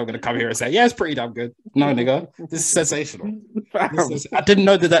album. You think I'm going to come here and say, yeah, it's pretty damn good? No, nigga. This is sensational. I didn't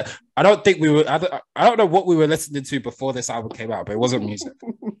know that. I don't think we were. I don't know what we were listening to before this album came out, but it wasn't music.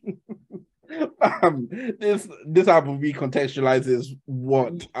 This album recontextualizes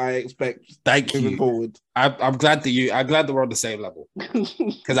what I expect. Thank you. Forward. I'm glad that we're on the same level,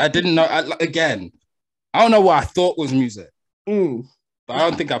 because I didn't know. I don't know what I thought was music, but I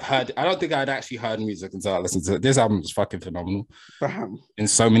don't think I'd actually heard music until I listened to it. This album is fucking phenomenal in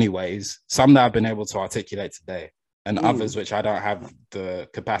so many ways. Some that I've been able to articulate today, and others which I don't have the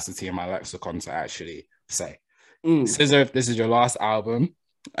capacity in my lexicon to actually say. SZA, if this is your last album.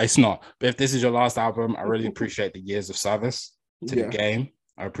 It's not, but if this is your last album, I really appreciate the years of service to the game.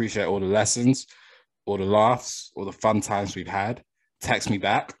 I appreciate all the lessons, all the laughs, all the fun times we've had. Text me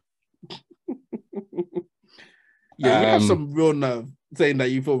back. You have some real nerve saying that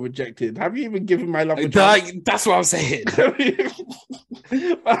you feel rejected. Have you even given my love a chance? That's what I'm saying.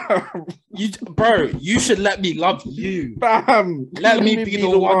 Bro, you should let me love you. Let me be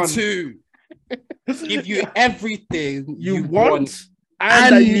the one to give you everything you want.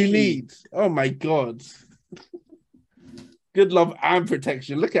 And that you need. Oh my God. Good love and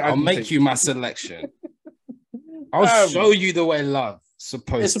protection. Look at I'll make you my selection. I'll show you the way love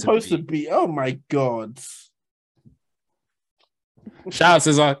it's supposed to be. Oh my God. Shout out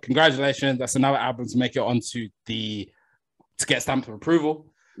SZA. Congratulations. That's another album to make it onto to get stamp of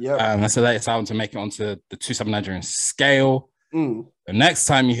approval. Yeah. That's the latest album to make it onto the Two Stubborn Nigerians scale. The next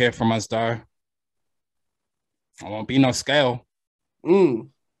time you hear from us, though, I won't be no scale.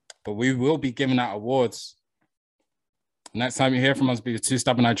 But we will be giving out awards. Next time you hear from us, be the Two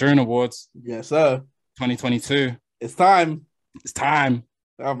Stubborn Nigerian Awards. Yes, sir. 2022. It's time. It's time.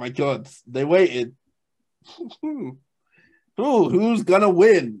 Oh my God, they waited. Who's gonna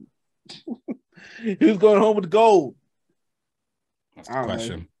win? Who's going home with gold? That's the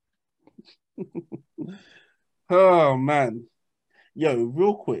question. Oh man, yo,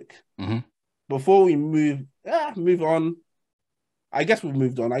 real quick, before we move on. I guess we've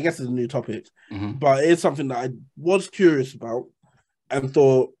moved on. I guess it's a new topic, but it's something that I was curious about and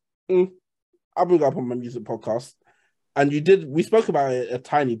thought, I'll bring it up on my music podcast. And we spoke about it a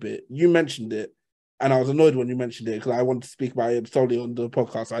tiny bit. You mentioned it, and I was annoyed when you mentioned it because I wanted to speak about it solely on the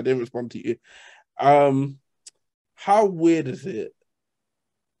podcast. So I didn't respond to you. How weird is it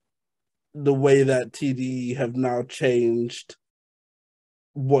the way that TDE have now changed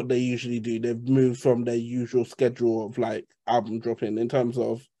what they usually do? They've moved from their usual schedule of like album dropping, in terms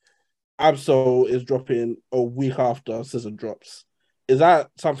of Ab-Soul is dropping a week after SZA drops. Is that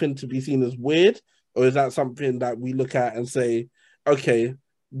something to be seen as weird, or is that something that we look at and say, okay,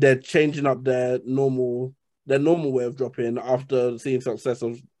 they're changing up their normal way of dropping after seeing success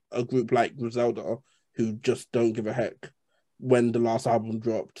of a group like Griselda, who just don't give a heck when the last album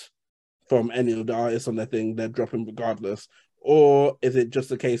dropped from any of the artists on their thing, they're dropping regardless? Or is it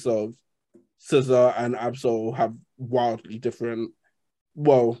just a case of SZA and Ab-Soul have wildly different?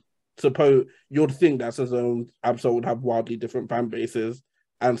 Well, suppose you'd think that SZA and Ab-Soul would have wildly different fan bases,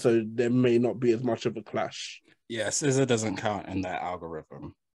 and so there may not be as much of a clash. Yeah, SZA doesn't count in that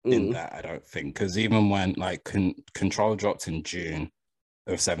algorithm. In that, I don't think, because even when like Control dropped in June,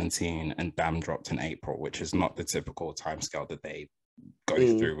 of 17 and Damn dropped in April, which is not the typical timescale that they go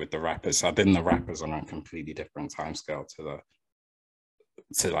through with the rappers. So I think the rappers are on a completely different timescale to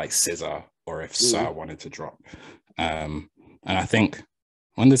like SZA or if Sir wanted to drop. And I think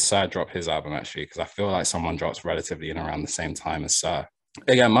when did Sir drop his album actually? Because I feel like someone drops relatively in around the same time as Sir.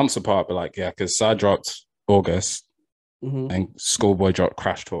 Again, months apart, but like, yeah, because Sir dropped August and Schoolboy dropped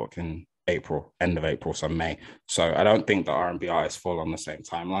Crash Talk in April, end of April, so May. So I don't think the R&B artists fall on the same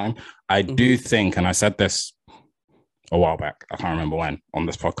timeline. I do think, and I said this a while back, I can't remember when, on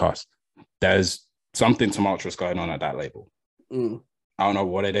this podcast, there's something tumultuous going on at that label. I don't know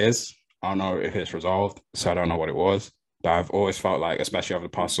what it is. I don't know if it's resolved, so I don't know what it was. But I've always felt like, especially over the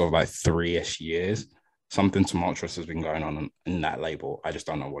past sort of like 3-ish years, something tumultuous has been going on in that label. I just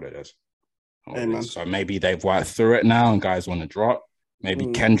don't know what it is. So maybe they've worked through it now and guys want to drop. Maybe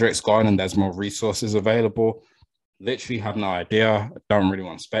Kendrick's gone and there's more resources available. Literally have no idea. I don't really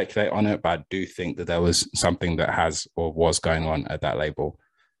want to speculate on it, but I do think that there was something that has or was going on at that label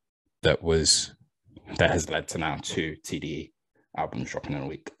that has led to now 2 TDE albums dropping in a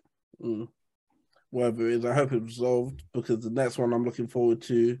week. Whatever it is, I hope it's resolved because the next one I'm looking forward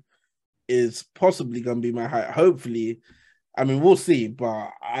to is possibly going to be my highlight. Hopefully, I mean, we'll see, but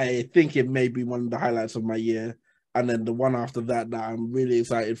I think it may be one of the highlights of my year. And then the one after that I'm really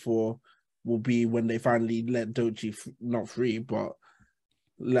excited for will be when they finally let Doechii, not free, but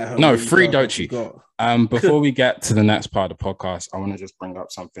let her. No, free Doechii. Before we get to the next part of the podcast, I want to just bring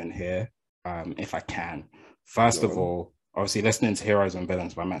up something here, if I can. First of all, obviously listening to Heroes and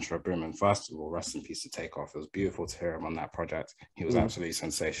Villains by Metro Boomin. First of all, rest in peace to Takeoff. It was beautiful to hear him on that project. He was absolutely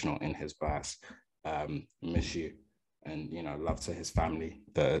sensational in his verse. Miss you. And, you know, love to his family.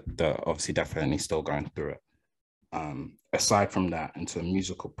 They're obviously definitely still going through it. Aside from that, and to a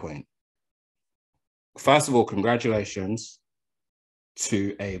musical point, first of all, congratulations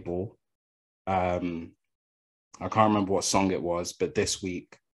to Abel. I can't remember what song it was, but this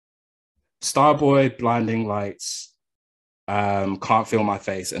week, Starboy, Blinding Lights, Can't Feel My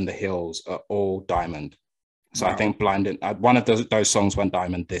Face, and The Hills are all diamond. So wow. I think Blinding, one of those songs went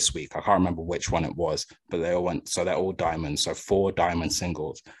diamond this week. I can't remember which one it was, but they all went, so they're all diamond. So 4 diamond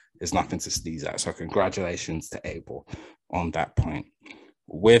singles is nothing to sneeze at. So congratulations to Abel on that point.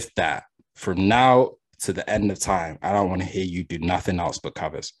 With that, from now to the end of time, I don't want to hear you do nothing else but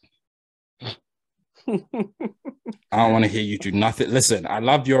covers. I don't want to hear you do nothing. Listen, I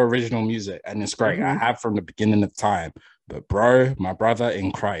love your original music and it's great. I have from the beginning of time. But bro, my brother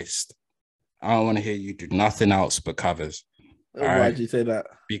in Christ, I don't want to hear you do nothing else but covers. Why'd you say that?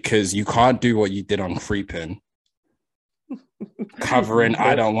 Because you can't do what you did on Creepin'. Covering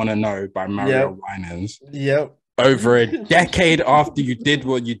I Don't Want to Know by Mario Winans. Yep. Over a decade after you did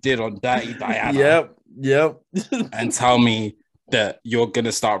what you did on Dirty Diana. Yep. And tell me that you're going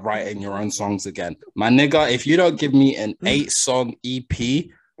to start writing your own songs again. My nigga, if you don't give me an 8-song EP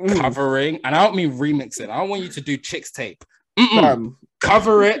covering, and I don't mean remixing, I don't want you to do Chicks Tape.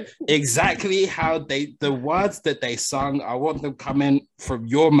 Cover it exactly how the words that they sung, I want them coming from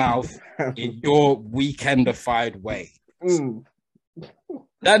your mouth in your weekendified way.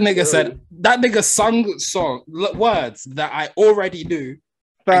 That nigga sung words that I already knew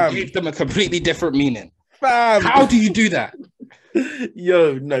and gave them a completely different meaning. How do you do that?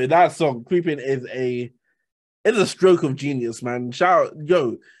 Yo, no, that song Creeping is a stroke of genius, man. Shout out,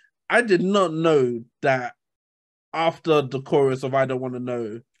 yo, I did not know that after the chorus of I Don't Want to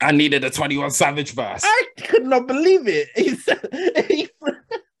Know, I needed a 21 Savage verse. I could not believe it. He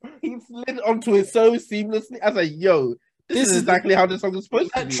slid onto it so seamlessly. I was like, yo, this is exactly how this song is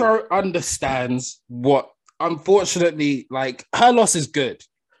supposed to be. Metro understands what, unfortunately, like, her loss is good.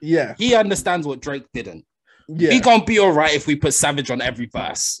 Yeah. He understands what Drake didn't. Yeah. We gonna be all right if we put Savage on every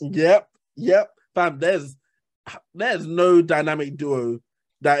verse. Yep. Fam, there's no dynamic duo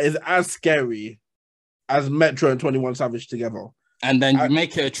that is as scary as Metro and 21 Savage together. And then you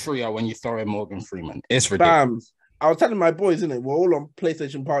make it a trio when you throw in Morgan Freeman. It's ridiculous. I was telling my boys, innit, we're all on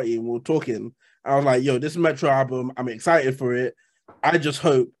PlayStation Party and we're talking. I was like, yo, this Metro album, I'm excited for it. I just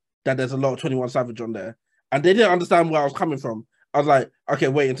hope that there's a lot of 21 Savage on there. And they didn't understand where I was coming from. I was like, okay,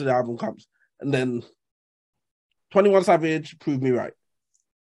 wait until the album comes. And then 21 Savage proved me right.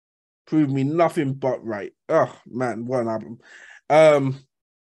 Proved me nothing but right. Oh, man, what an album.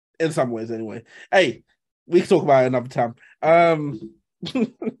 In some ways, anyway. Hey, we can talk about it another time.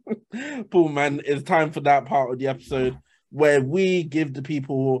 Paul, man, it's time for that part of the episode where we give the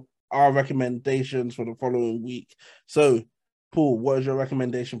people our recommendations for the following week. So, Paul, what is your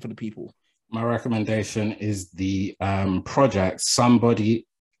recommendation for the people? My recommendation is the project Somebody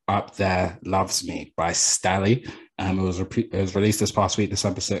Up There Loves Me by Stalley. It was released this past week,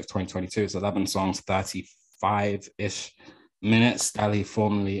 December 6th, 2022. It's 11 songs, 35-ish minutes. Stalley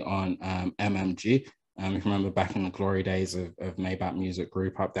formerly on MMG. If you remember back in the glory days of Maybach Music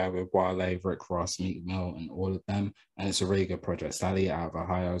Group, up there with Wale, Rick Ross, Meek Mill, and all of them. And it's a really good project. Stalley out of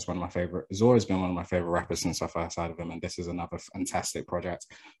Ohio is one of my favorite, has always been one of my favorite rappers since I first heard of him. And this is another fantastic project.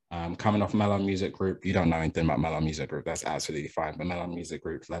 Coming off Mellow Music Group, you don't know anything about Mellow Music Group, that's absolutely fine. But Mellow Music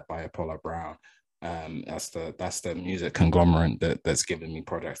Group, led by Apollo Brown, that's the music conglomerate that's given me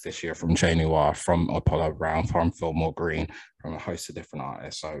projects this year, from Che Noir, from Apollo Brown, from Fillmore Green, from a host of different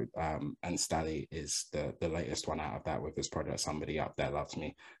artists. So and Stalley is the latest one out of that with his project Somebody Up There Loves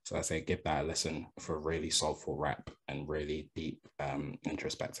Me. So I say give that a listen for really soulful rap and really deep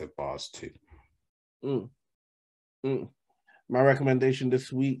introspective bars too. My recommendation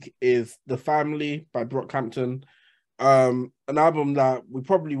this week is The Family by Brockhampton, an album that we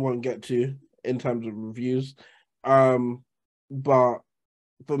probably won't get to in terms of reviews, but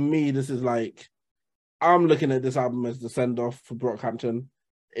for me, this is like, I'm looking at this album as the send-off for Brockhampton.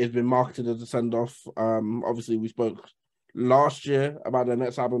 It's been marketed as a send-off. Obviously, we spoke last year about their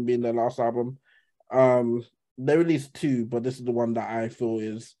next album being their last album. They released 2, but this is the one that I feel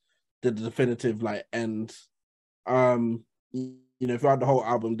is the definitive like end. You know, throughout the whole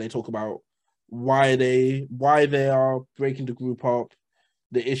album, they talk about why they are breaking the group up,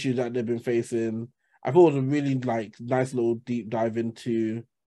 the issues that they've been facing. I thought it was a really like nice little deep dive into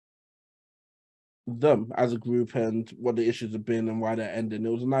them as a group and what the issues have been and why they're ending. It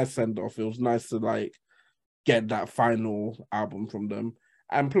was a nice send-off. It was nice to like get that final album from them.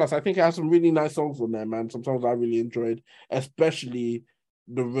 And plus, I think it has some really nice songs on there, man. Some songs I really enjoyed, especially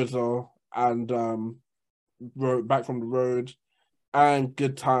the RZA and Back from the Road and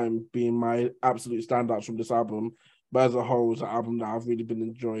Good Time being my absolute standouts from this album. But as a whole, it's an album that I've really been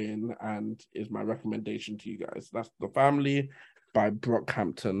enjoying and is my recommendation to you guys. That's The Family by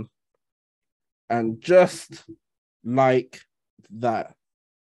Brockhampton. And just like that,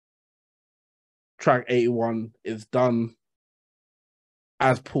 track 81 is done.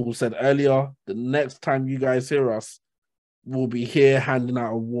 As Paul said earlier, the next time you guys hear us, we'll be here handing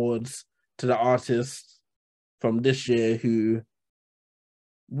out awards to the artists from this year who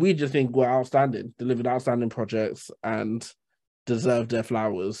we just think were outstanding, delivered outstanding projects and deserve their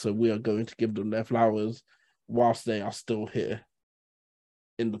flowers. So we are going to give them their flowers whilst they are still here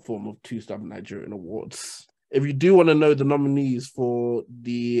in the form of 2 Stubborn Nigerian Awards. If you do want to know the nominees for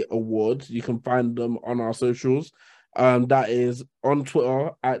the awards, you can find them on our socials. That is on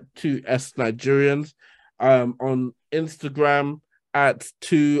Twitter at 2S_Nigerians, on Instagram at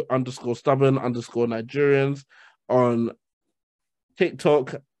 2_stubborn_Nigerians, on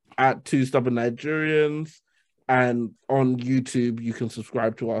TikTok at 2 Stubborn Nigerians, and on YouTube you can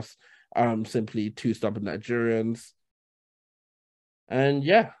subscribe to us, simply 2 Stubborn Nigerians. And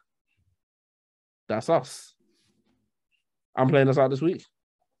yeah, that's us. I'm playing us out this week.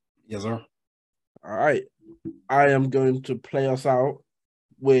 Yes, sir. All right. I am going to play us out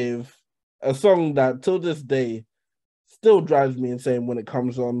with a song that till this day still drives me insane when it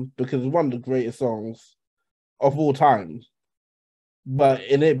comes on, because it's one of the greatest songs of all time. But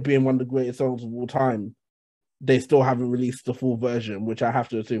in it being one of the greatest songs of all time, they still haven't released the full version, which I have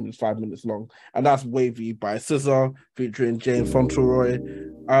to assume is 5 minutes long. And that's Wavy by SZA featuring James Fauntleroy.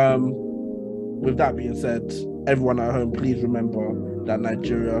 With that being said, everyone at home, please remember that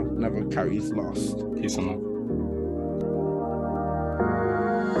Nigeria never carries last. Peace and love.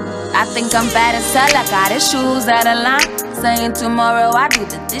 I think I'm bad as hell, I got issues that align. Saying tomorrow I do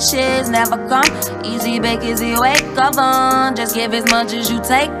the dishes, never come. Easy bake, easy wake, come on. Just give as much as you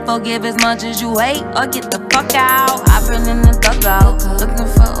take, forgive as much as you hate, or get the fuck out. I've been in the dugout, looking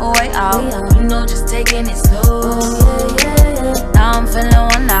for a way out. You know, just taking it slow. Now I'm feeling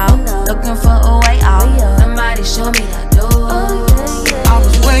one out, looking for a way out. Somebody show me that door. I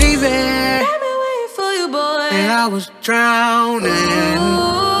was waving, I've been waiting for you, boy. and I was drowning.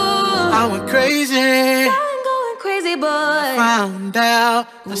 I went crazy. I'm going crazy, boy. Found out,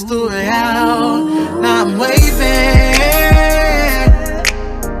 I threw it out. Now I'm waving.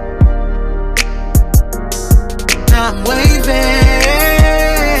 Now I'm waving.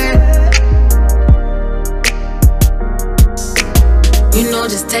 You know,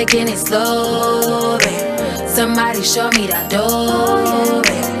 just taking it slow, babe. Somebody show me that door,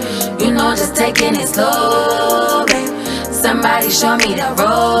 babe. You know, just taking it slow, babe. Somebody show me the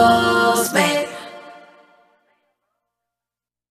road.